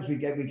the guidance we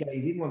gave,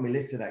 even when we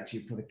listed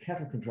actually for the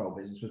kettle control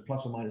business, was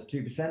plus or minus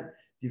 2%,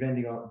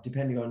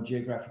 depending on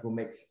geographical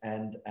mix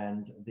and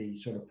the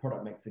sort of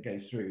product mix that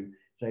goes through.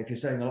 So if you're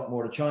selling a lot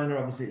more to China,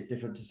 obviously it's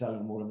different to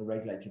selling more in the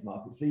regulated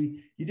market. So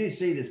you do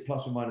see this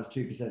plus or minus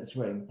 2%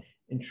 swing.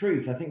 In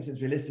truth, I think since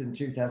we listed in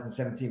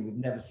 2017, we've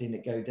never seen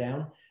it go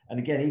down. And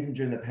again, even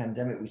during the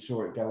pandemic, we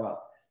saw it go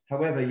up.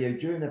 However,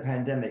 during the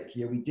pandemic,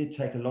 we did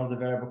take a lot of the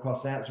variable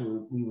costs out,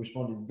 so we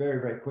responded very,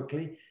 very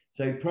quickly.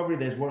 So probably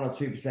there's 1 or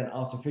 2%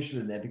 artificial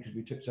in there because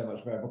we took so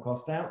much variable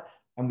cost out,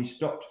 and we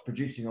stopped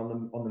producing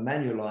on the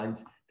manual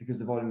lines because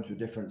the volumes were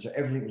different. So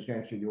everything was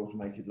going through the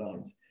automated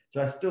lines.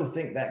 So I still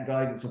think that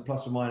guidance of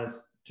plus or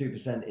minus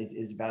 2%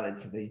 is valid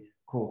for the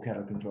core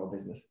kettle control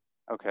business.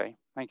 Okay,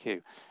 thank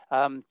you.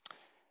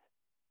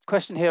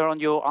 Question here on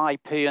your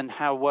IP and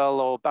how well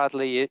or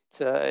badly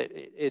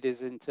it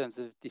is in terms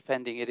of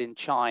defending it in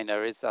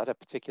China. Is that a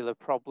particular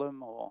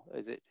problem, or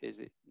is it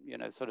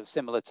sort of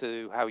similar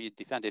to how you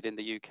defend it in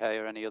the UK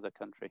or any other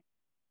country?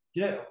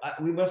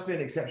 We must be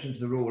an exception to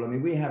the rule. I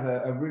mean, we have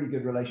a really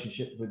good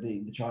relationship with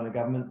the China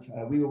government.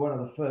 We were one of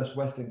the first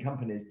Western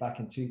companies back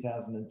in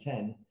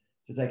 2010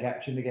 to take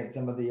action against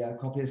some of the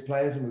copyist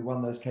players, and we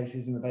won those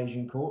cases in the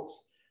Beijing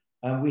courts.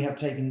 We have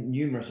taken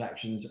numerous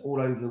actions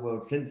all over the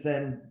world since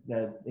then,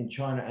 in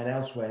China and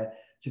elsewhere.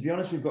 To be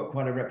honest, we've got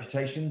quite a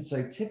reputation.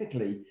 So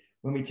typically,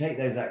 when we take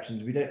those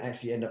actions, we don't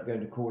actually end up going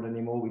to court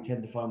anymore. We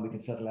tend to find we can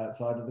settle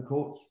outside of the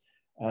courts.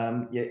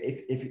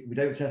 If we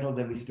don't settle,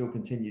 then we still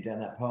continue down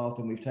that path.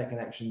 And we've taken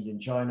actions in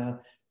China,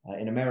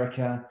 in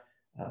America,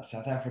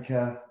 South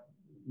Africa,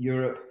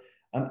 Europe.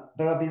 But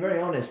I'll be very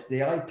honest,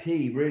 the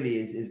IP really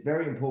is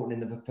very important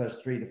in the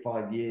first 3 to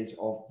 5 years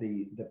of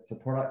the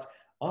product.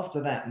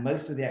 After that,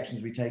 most of the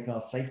actions we take are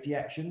safety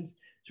actions.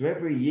 So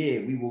every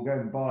year we will go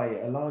and buy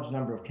a large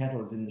number of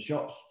kettles in the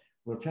shops.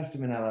 We'll test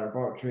them in our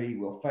laboratory,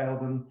 we'll fail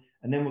them,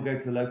 and then we'll go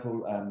to the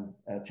local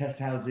test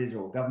houses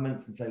or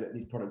governments and say, look,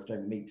 these products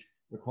don't meet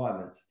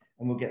requirements,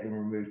 and we'll get them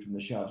removed from the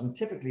shelves. And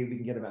typically we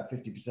can get about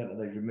 50% of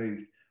those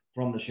removed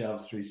from the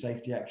shelves through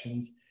safety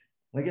actions.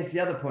 And I guess the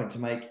other point to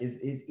make is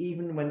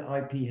even when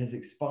IP has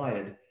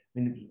expired, I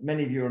mean,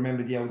 many of you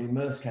remember the old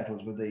immersed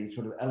kettles with the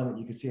sort of element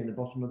you could see in the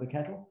bottom of the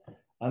kettle.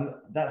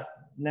 That's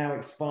now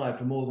expired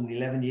for more than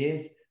 11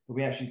 years, but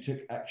we actually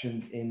took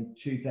actions in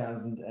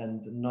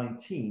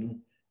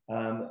 2019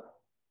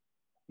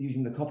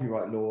 using the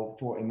copyright law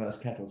for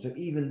immersed kettles. So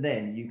even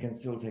then, you can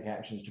still take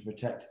actions to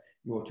protect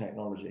your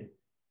technology.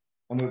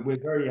 And we're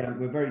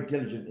very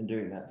diligent in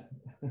doing that.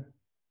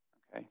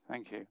 Okay,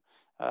 thank you.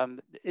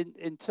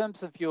 In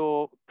terms of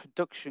your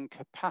production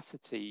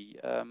capacity,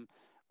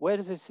 where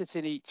does it sit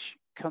in each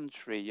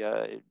country?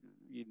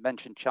 You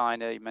mentioned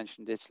China, you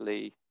mentioned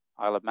Italy,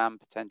 Isle of Man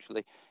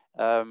potentially,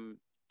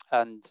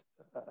 and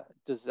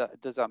does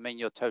that mean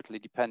you're totally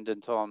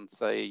dependent on,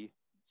 say,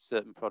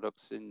 certain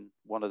products in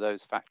one of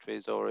those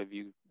factories, or have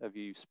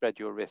you spread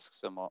your risk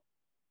somewhat?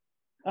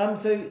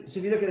 So if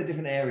you look at the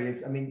different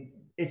areas, I mean,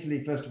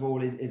 Italy, first of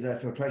all, is a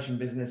filtration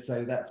business.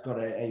 So that's got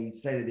a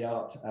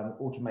state-of-the-art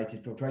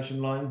automated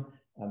filtration line.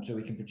 So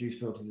we can produce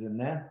filters in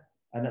there.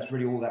 And that's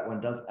really all that one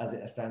does as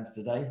it stands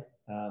today.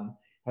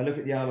 If I look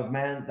at the Isle of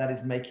Man, that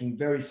is making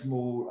very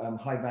small,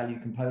 high-value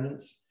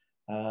components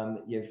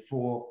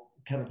for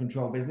kettle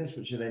control business,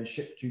 which are then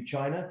shipped to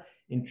China.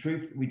 In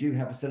truth, we do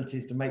have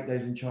facilities to make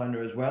those in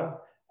China as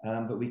well.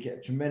 But we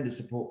get tremendous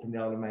support from the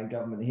Isle of Man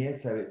government here.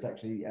 So it's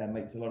actually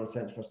makes a lot of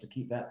sense for us to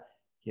keep that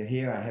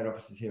here. Our head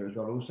office is here as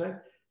well also.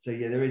 So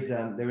yeah, there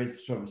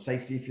is sort of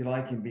safety, if you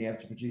like, in being able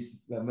to produce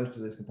most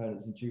of those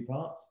components in two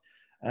parts.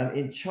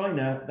 In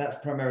China, that's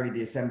primarily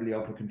the assembly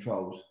of the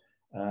controls.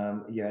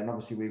 And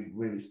obviously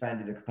we've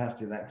expanded the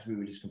capacity of that because we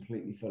were just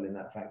completely full in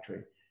that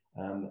factory.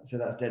 So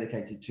that's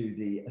dedicated to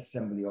the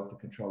assembly of the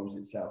controls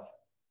itself.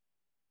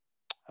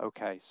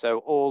 Okay, so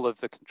all of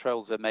the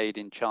controls are made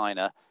in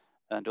China,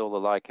 and all the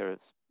Leica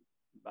is,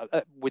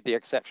 with the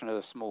exception of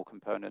a small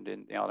component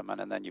in the Isle of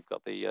Man, and then you've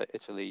got the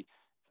Italy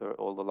for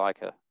all the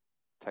Leica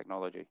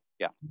technology.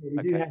 Yeah,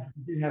 we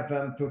do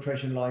have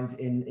filtration lines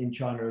in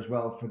China as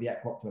well for the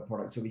Aqua Optima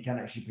product, so we can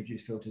actually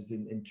produce filters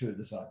in two of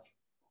the sites.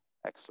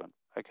 Excellent.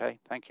 Okay,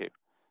 thank you.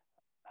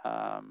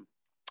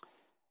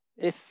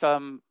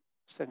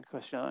 Second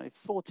question, if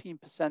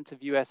 14%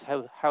 of US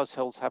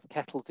households have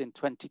kettles in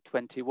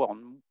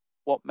 2021,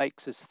 what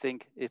makes us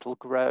think it'll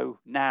grow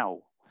now?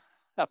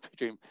 I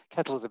presume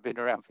kettles have been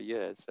around for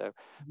years, so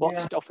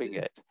what's stopping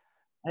it?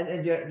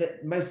 And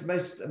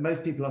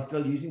most people are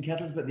still using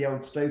kettles, but the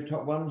old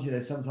stovetop ones,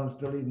 sometimes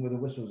still even with the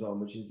whistles on,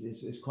 which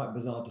is quite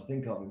bizarre to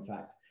think of, in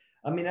fact.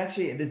 I mean,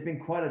 actually, there's been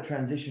quite a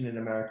transition in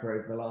America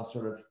over the last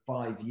sort of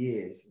 5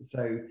 years.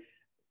 So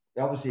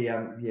obviously,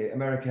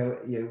 America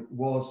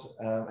was,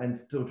 and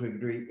still to a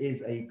degree,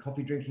 is a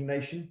coffee drinking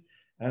nation.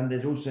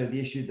 There's also the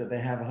issue that they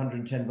have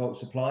 110 volt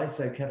supply,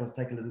 so kettles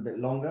take a little bit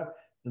longer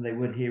than they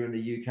would here in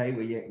the UK,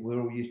 where we're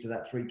all used to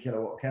that 3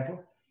 kilowatt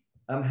kettle.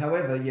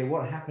 However,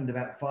 what happened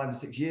about 5 or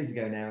 6 years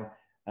ago now,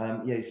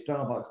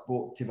 Starbucks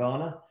bought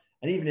Tivana,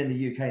 and even in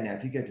the UK now,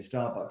 if you go to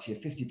Starbucks,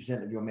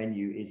 50% of your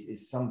menu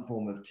is some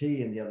form of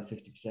tea, and the other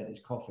 50% is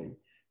coffee.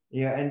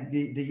 And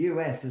the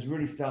US has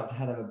really started to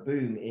have a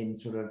boom in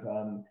sort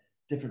of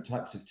different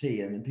types of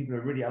tea, and people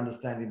are really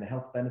understanding the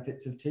health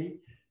benefits of tea.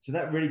 So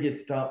that really did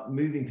start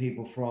moving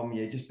people from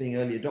just being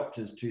early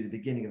adopters to the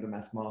beginning of the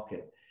mass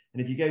market.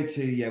 And if you go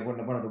to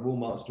one of the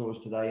Walmart stores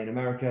today in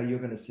America, you're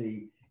going to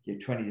see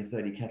 20 to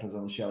 30 kettles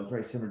on the shelves,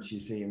 very similar to you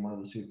see in one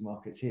of the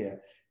supermarkets here.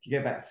 If you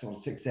go back sort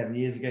of 6, 7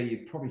 years ago,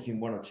 you've probably seen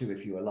 1 or 2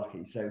 if you were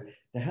lucky. So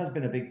there has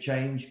been a big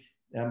change,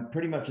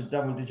 pretty much a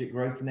double-digit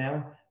growth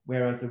now,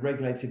 whereas the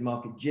regulated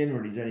market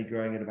generally is only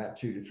growing at about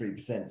 2 to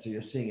 3%. So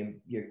you're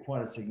seeing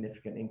quite a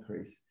significant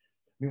increase.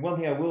 I mean, one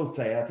thing I will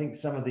say, I think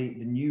some of the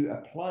new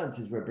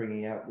appliances we're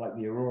bringing out, like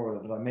the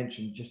Aurora that I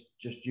mentioned,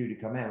 just due to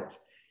come out,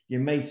 you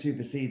may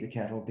supersede the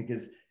kettle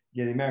because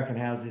the American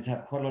houses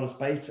have quite a lot of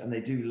space, and they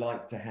do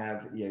like to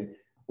have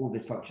all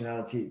this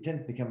functionality. It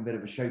tends to become a bit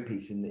of a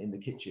showpiece in the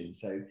kitchen.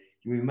 So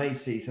you may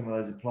see some of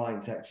those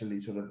appliances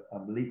actually sort of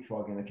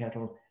leapfrogging the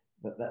kettle,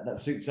 but that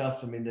suits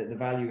us. I mean, the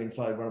value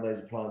inside one of those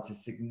appliances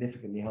is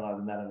significantly higher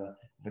than that of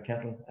a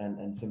kettle,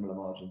 and similar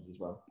margins as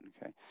well.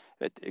 Okay.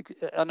 But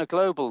on a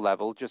global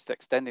level, just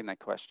extending that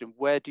question,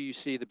 where do you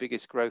see the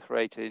biggest growth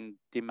rate in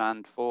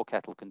demand for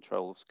kettle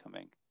controls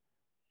coming?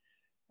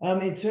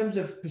 In terms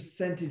of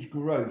percentage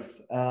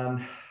growth,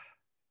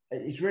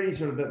 it's really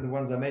sort of the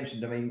ones I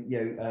mentioned. I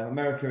mean,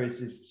 America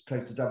is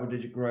close to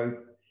double-digit growth.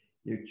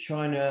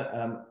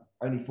 China,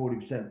 only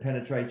 40%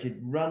 penetrated,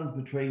 runs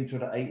between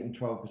sort of 8 and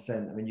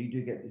 12%. I mean, you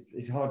do get,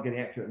 it's hard getting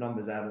accurate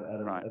numbers out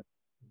of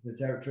the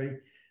territory.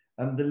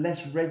 The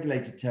less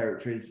regulated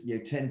territories,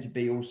 tend to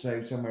be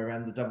also somewhere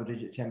around the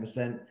double-digit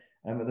 10%.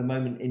 At the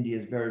moment, India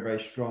is very,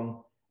 very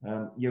strong.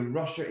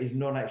 Russia is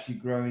not actually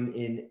growing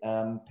in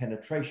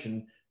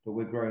penetration, but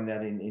we're growing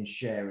that in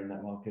share in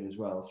that market as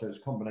well. So it's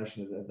a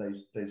combination of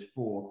those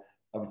 4,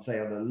 I would say,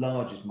 are the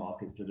largest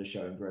markets that are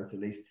showing growth. At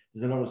least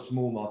there's a lot of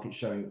small markets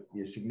showing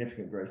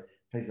significant growth.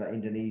 Places like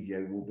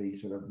Indonesia will be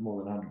sort of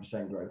more than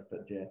 100% growth,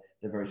 but they're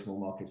very small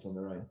markets on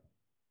their own.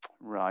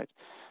 Right.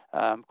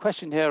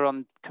 Question here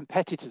on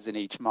competitors in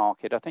each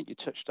market. I think you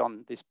touched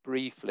on this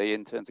briefly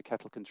in terms of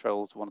Kettle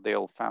Controls, one of the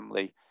old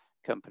family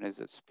companies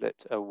that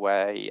split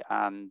away,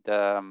 and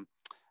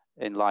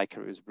in Leica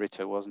it was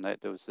Brita, wasn't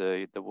it? There was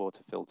the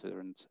water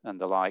filter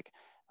and the like.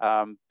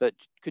 But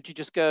could you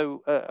just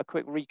go a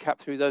quick recap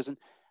through those,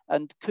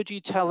 and could you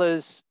tell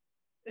us,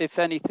 if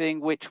anything,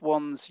 which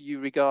ones you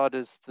regard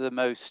as the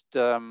most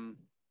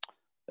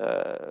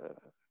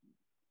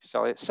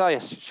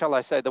Shall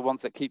I say the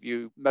ones that keep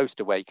you most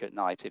awake at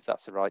night, if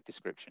that's the right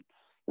description?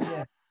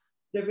 Yeah.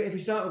 If we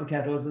start with the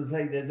kettles, as I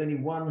say, there's only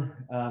one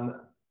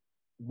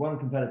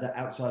competitor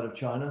outside of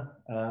China,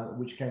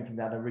 which came from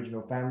that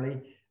original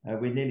family.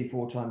 We're nearly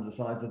 4 times the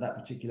size of that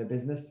particular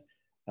business.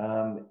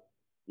 So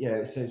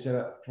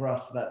for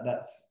us,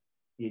 that's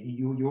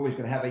you're always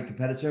going to have a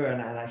competitor,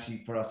 and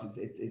actually for us,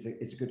 it's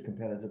a good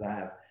competitor to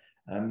have.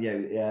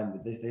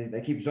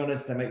 They keep us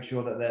honest. They make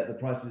sure that the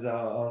prices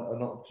are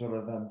not sort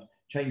of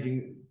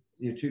changing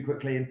too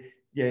quickly. And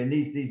in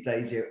these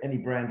days, any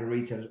brand or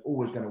retailer is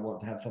always going to want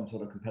to have some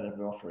sort of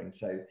competitive offering.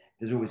 So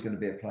there's always going to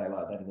be a player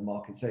like that in the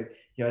market. So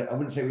I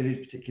wouldn't say we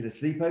lose particular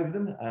sleep over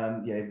them.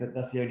 But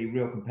that's the only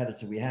real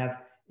competitor we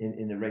have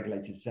in the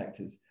regulated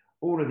sectors.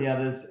 All of the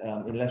others,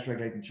 in less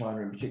regulated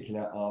China in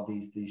particular, are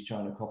these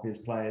China copiers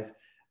players.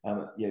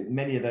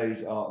 Many of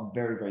those are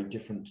very, very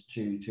different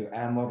to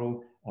our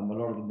model. A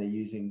lot of them are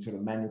using sort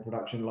of manual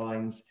production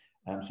lines.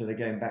 So they're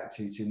going back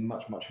to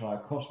much, much higher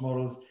cost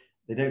models.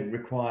 They don't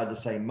require the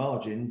same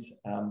margins,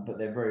 but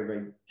they're very,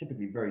 very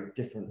typically very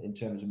different in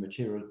terms of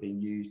materials being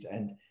used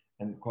and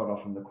quite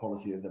often the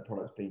quality of the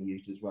products being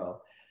used as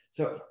well.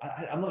 So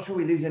I'm not sure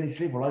we lose any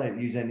sleep. Well, I don't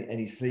lose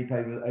any sleep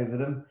over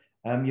them.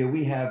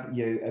 We have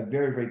a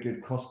very, very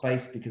good cost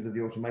base because of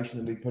the automation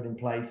that we've put in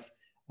place.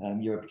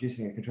 You're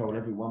producing a control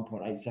every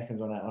 1.8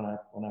 seconds on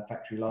our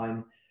factory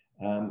line.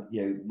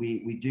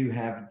 We do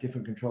have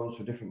different controls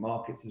for different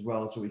markets as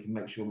well, so we can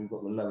make sure we've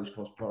got the lowest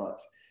cost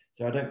products.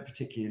 So I don't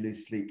particularly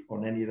lose sleep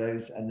on any of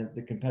those, and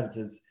the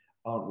competitors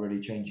aren't really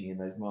changing in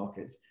those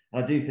markets.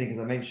 And I do think, as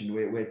I mentioned,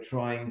 we're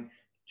trying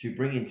to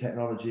bring in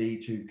technology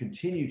to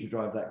continue to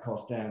drive that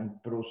cost down,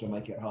 but also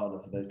make it harder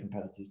for those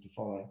competitors to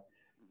follow.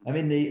 I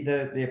mean,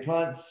 the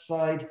appliance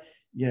side,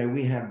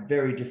 we have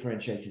very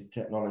differentiated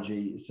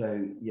technology.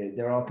 So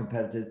there are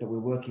competitors, but we're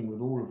working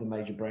with all of the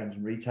major brands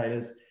and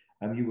retailers.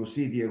 You will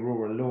see the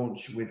Aurora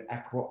launch with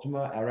Aqua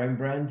Optima, our own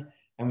brand.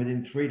 And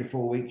within 3 to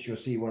 4 weeks, you'll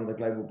see one of the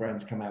global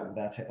brands come out with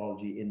our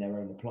technology in their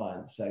own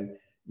appliance. So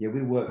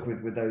we work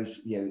with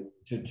those,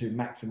 to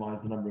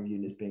maximize the number of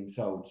units being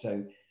sold.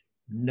 So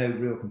no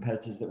real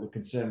competitors that would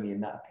concern me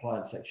in that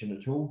appliance section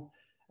at all.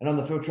 And on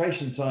the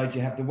filtration side,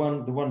 you have the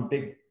one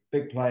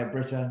big player,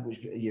 Brita,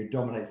 which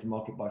dominates the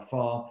market by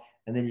far.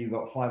 And then you've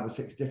got 5 or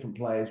 6 different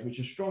players, which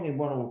are strong in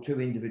 1 or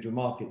 2 individual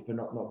markets, but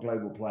not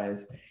global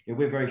players.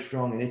 We're very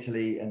strong in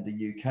Italy and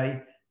the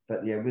UK.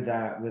 But with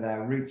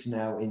our roots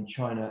now in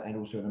China and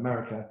also in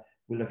America,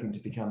 we're looking to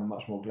become a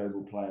much more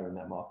global player in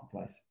that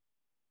marketplace.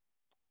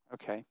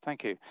 Okay,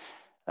 thank you.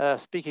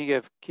 Speaking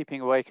of keeping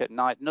awake at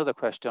night, another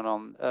question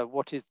on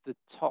what is the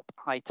top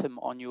item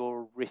on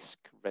your risk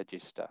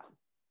register?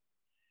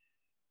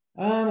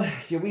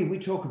 We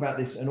talk about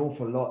this an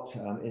awful lot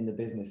in the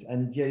business,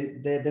 and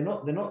they're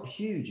not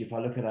huge if I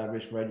look at our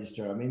risk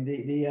register. I mean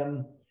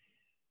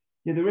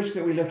the risk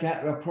that we look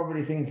at are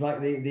probably things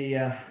like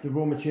the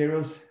raw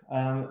materials,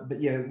 but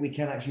we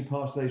can actually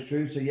pass those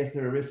through. So yes,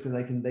 there are risks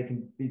and they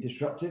can be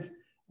disruptive,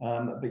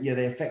 but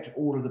they affect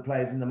all of the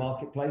players in the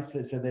marketplace.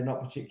 So they're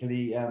not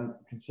particularly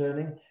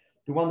concerning.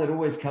 The one that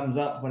always comes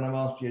up when I'm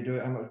asked, where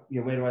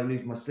do I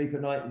lose my sleep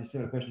at night? Is a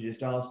similar question you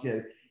just asked.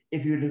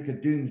 If you look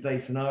at doomsday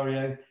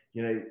scenario,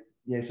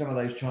 some of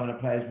those China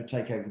players would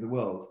take over the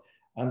world.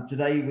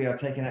 Today, we are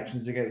taking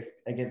actions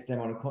against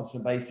them on a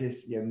constant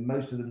basis.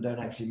 Most of them don't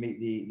actually meet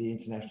the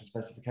international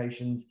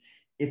specifications.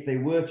 If they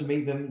were to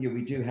meet them,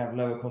 we do have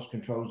lower cost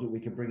controls that we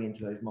could bring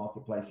into those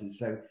marketplaces.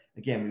 So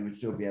again, we would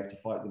still be able to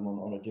fight them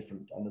on a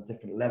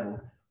different level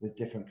with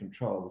different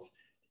controls.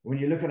 When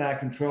you look at our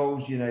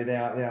controls, they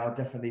are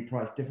definitely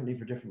priced differently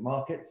for different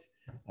markets,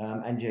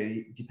 and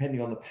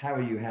depending on the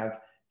power you have,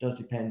 does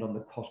depend on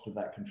the cost of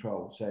that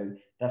control. So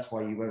that's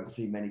why you won't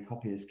see many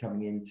copiers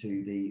coming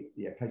into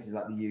the places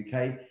like the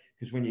UK,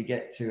 because when you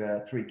get to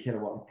a 3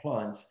 kilowatt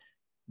appliance,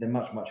 they're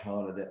much, much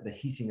harder. The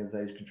heating of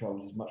those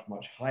controls is much,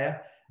 much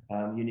higher.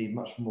 You need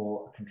much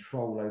more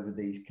control over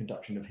the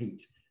conduction of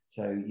heat.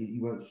 So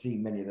you won't see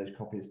many of those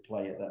copiers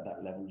play at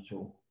that level at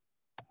all.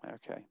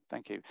 Okay,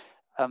 thank you.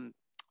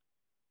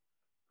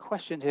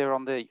 Question here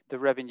on the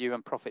revenue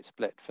and profit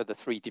split for the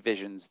 3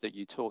 divisions that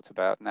you talked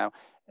about. Now,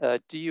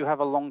 do you have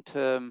a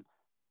long-term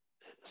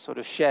sort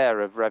of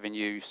share of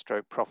revenue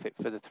stroke profit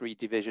for the 3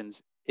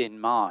 divisions in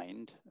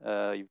mind?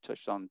 You've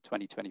touched on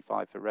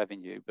 2025 for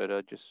revenue, but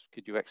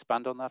could you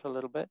expand on that a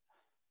little bit?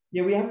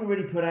 Yeah, we haven't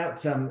really put out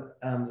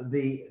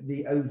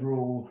the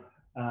overall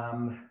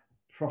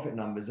profit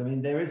numbers. I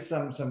mean, there is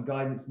some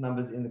guidance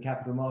numbers in the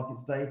Capital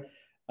Markets Day.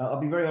 I'll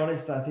be very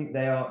honest. I think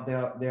they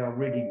are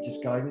really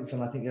just guidance,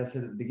 and I think I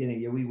said at the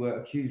beginning, we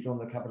were accused on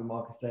the Capital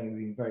Markets Day of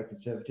being very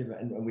conservative,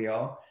 and we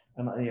are.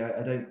 And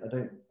I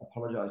don't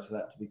apologise for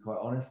that, to be quite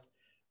honest.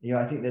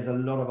 I think there's a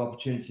lot of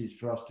opportunities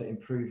for us to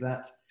improve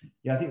that.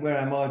 I think where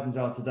our margins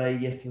are today,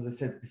 yes, as I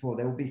said before,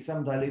 there will be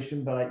some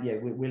dilution, but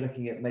we're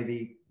looking at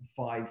maybe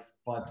 5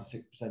 to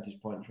 6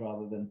 percentage points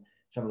rather than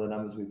some of the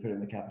numbers we put in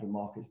the Capital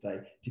Markets Day,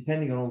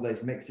 depending on all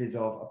those mixes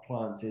of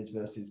appliances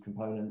versus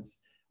components.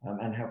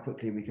 And how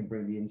quickly we can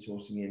bring the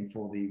insourcing in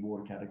for the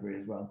water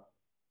category as well.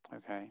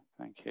 Okay,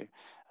 thank you.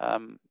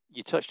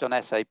 You touched on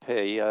SAP.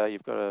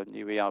 You've got a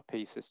new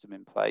ERP system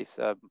in place.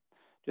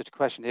 Just a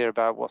question here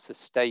about what's the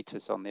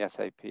status on the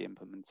SAP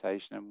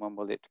implementation and when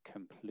will it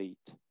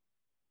complete?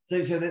 So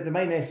the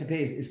main SAP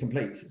is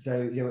complete.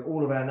 So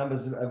all of our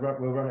numbers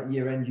we'll run at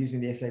year end using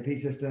the SAP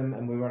system,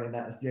 and we're running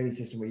that as the only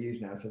system we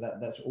use now. So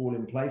that's all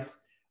in place,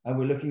 and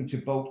we're looking to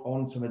bolt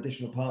on some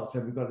additional parts. So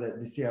we've got the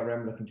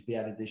CRM looking to be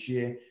added this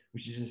year,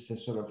 which is just to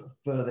sort of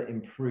further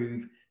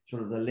improve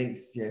sort of the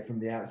links from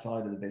the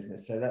outside of the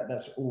business. So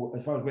that's all,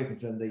 as far as we're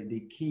concerned,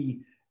 the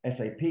key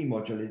SAP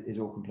module is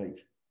all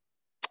complete.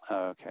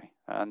 Okay,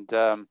 and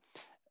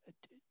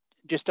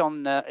just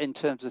on in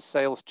terms of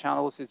sales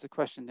channels, is the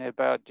question here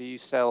about, do you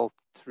sell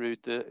through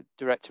the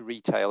direct to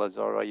retailers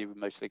or are you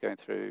mostly going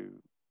through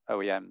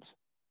OEMs?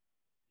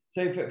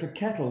 So for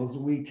kettles,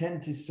 we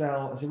tend to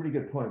sell, it's a really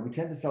good point, we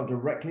tend to sell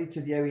directly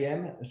to the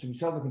OEM. So we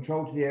sell the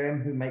control to the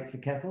OEM who makes the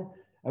kettle.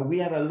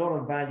 We add a lot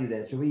of value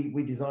there. So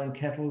we design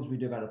kettles. We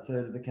do about a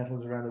third of the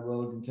kettles around the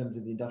world in terms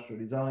of the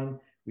industrial design.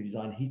 We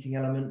design heating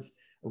elements.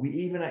 We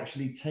even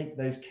actually take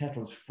those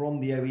kettles from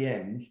the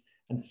OEMs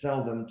and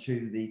sell them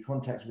to the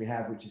contacts we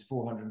have, which is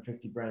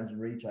 450 brands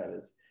and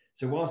retailers.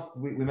 So whilst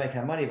we make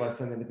our money by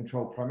selling the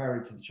control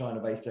primarily to the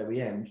China-based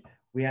OEMs,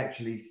 we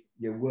actually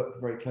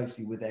work very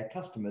closely with their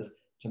customers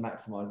to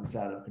maximize the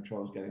sale of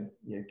controls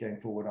going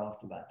forward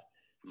after that.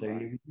 So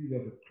you do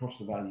work across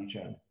the value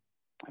chain.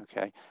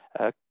 Okay.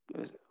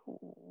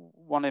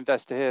 One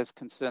investor here is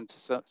concerned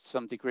to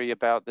some degree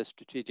about the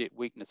strategic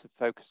weakness of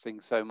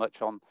focusing so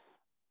much on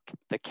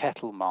the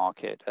kettle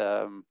market.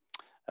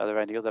 Are there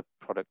any other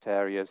product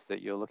areas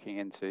that you're looking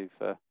into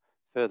for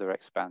further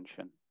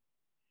expansion?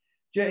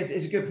 Yeah,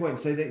 it's a good point.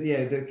 So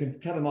the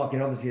kettle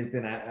market obviously has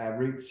been our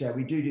roots.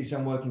 We do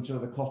some work in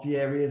sort of the coffee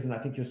areas, and I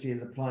think you'll see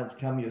as appliance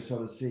come, you'll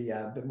sort of see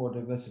a bit more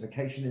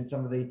diversification in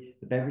some of the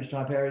beverage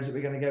type areas that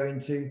we're going to go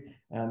into.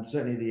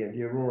 Certainly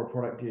the Aurora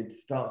product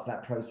starts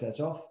that process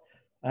off.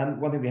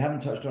 One thing we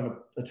haven't touched on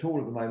at all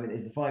at the moment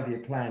is the 5-year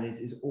plan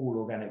is all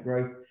organic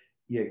growth.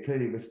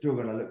 Clearly we're still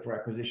going to look for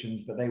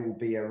acquisitions, but they will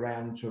be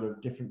around sort of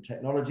different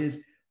technologies,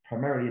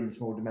 primarily in the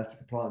small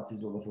domestic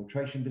appliances or the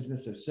filtration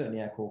business. So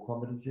certainly our core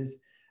competencies.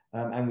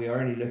 And we are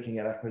only looking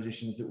at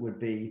acquisitions that would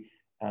be,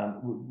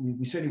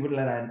 we certainly wouldn't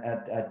let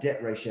our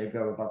debt ratio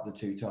go above the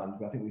 2 times.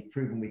 But I think we've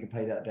proven we can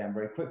pay that down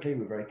very quickly.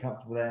 We're very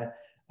comfortable there.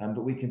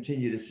 But we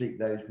continue to seek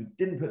those. We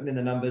didn't put them in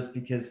the numbers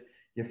because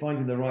you're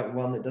finding the right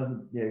one that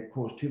doesn't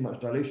cause too much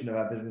dilution of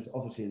our business,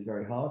 obviously, is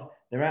very hard.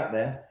 They're out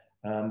there.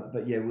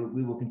 But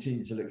we will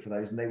continue to look for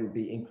those, and they would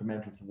be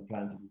incremental to the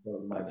plans that we've got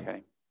at the moment.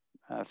 Okay.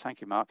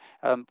 Thank you, Mark.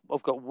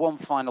 I've got one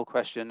final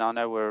question. I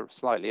know we're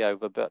slightly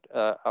over, but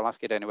I'll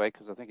ask it anyway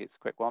because I think it's a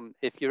quick one.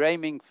 If you're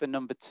aiming for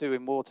number 2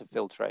 in water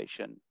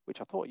filtration,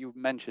 which I thought you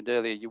mentioned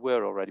earlier you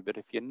were already, but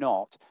if you're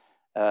not,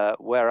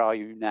 where are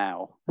you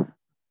now?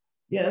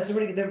 Yeah, that's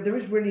there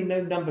is really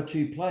no number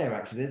 2 player,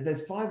 actually.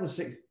 There's 5 or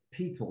 6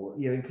 people,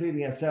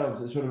 including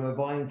ourselves, that sort of are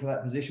vying for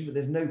that position, but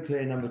there's no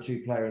clear number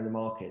 2 player in the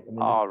market. I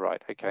mean,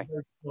 right, okay.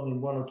 In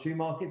 1 or 2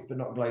 markets, but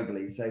not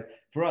globally. So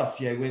for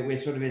us,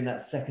 we're sort of in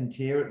that second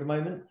tier at the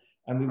moment,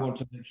 and we want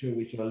to make sure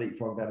we sort of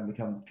leapfrog that and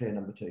become clear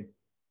number 2.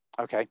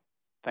 Okay,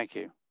 thank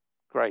you.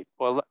 Great.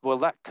 Well,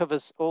 that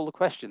covers all the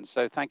questions.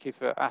 So thank you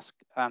for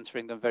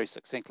answering them very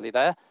succinctly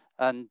there.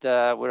 And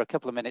we're a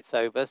couple of minutes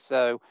over,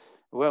 so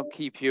we won't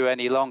keep you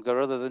any longer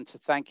other than to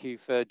thank you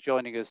for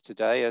joining us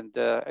today and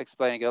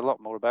explaining a lot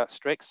more about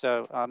Strix.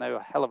 So I know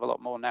a hell of a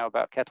lot more now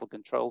about kettle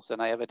controls than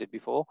I ever did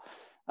before.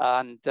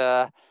 And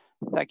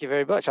thank you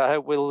very much. I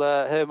hope we'll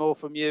hear more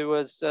from you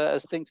as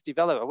things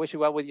develop. I wish you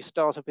well with your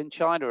startup in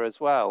China as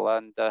well,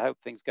 and I hope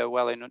things go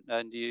well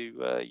and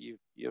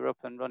you're up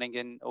and running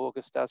in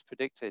August as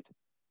predicted.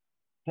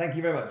 Thank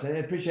you very much. I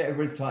appreciate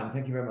everybody's time.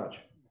 Thank you very much.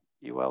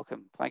 You're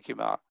welcome. Thank you,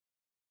 Mark.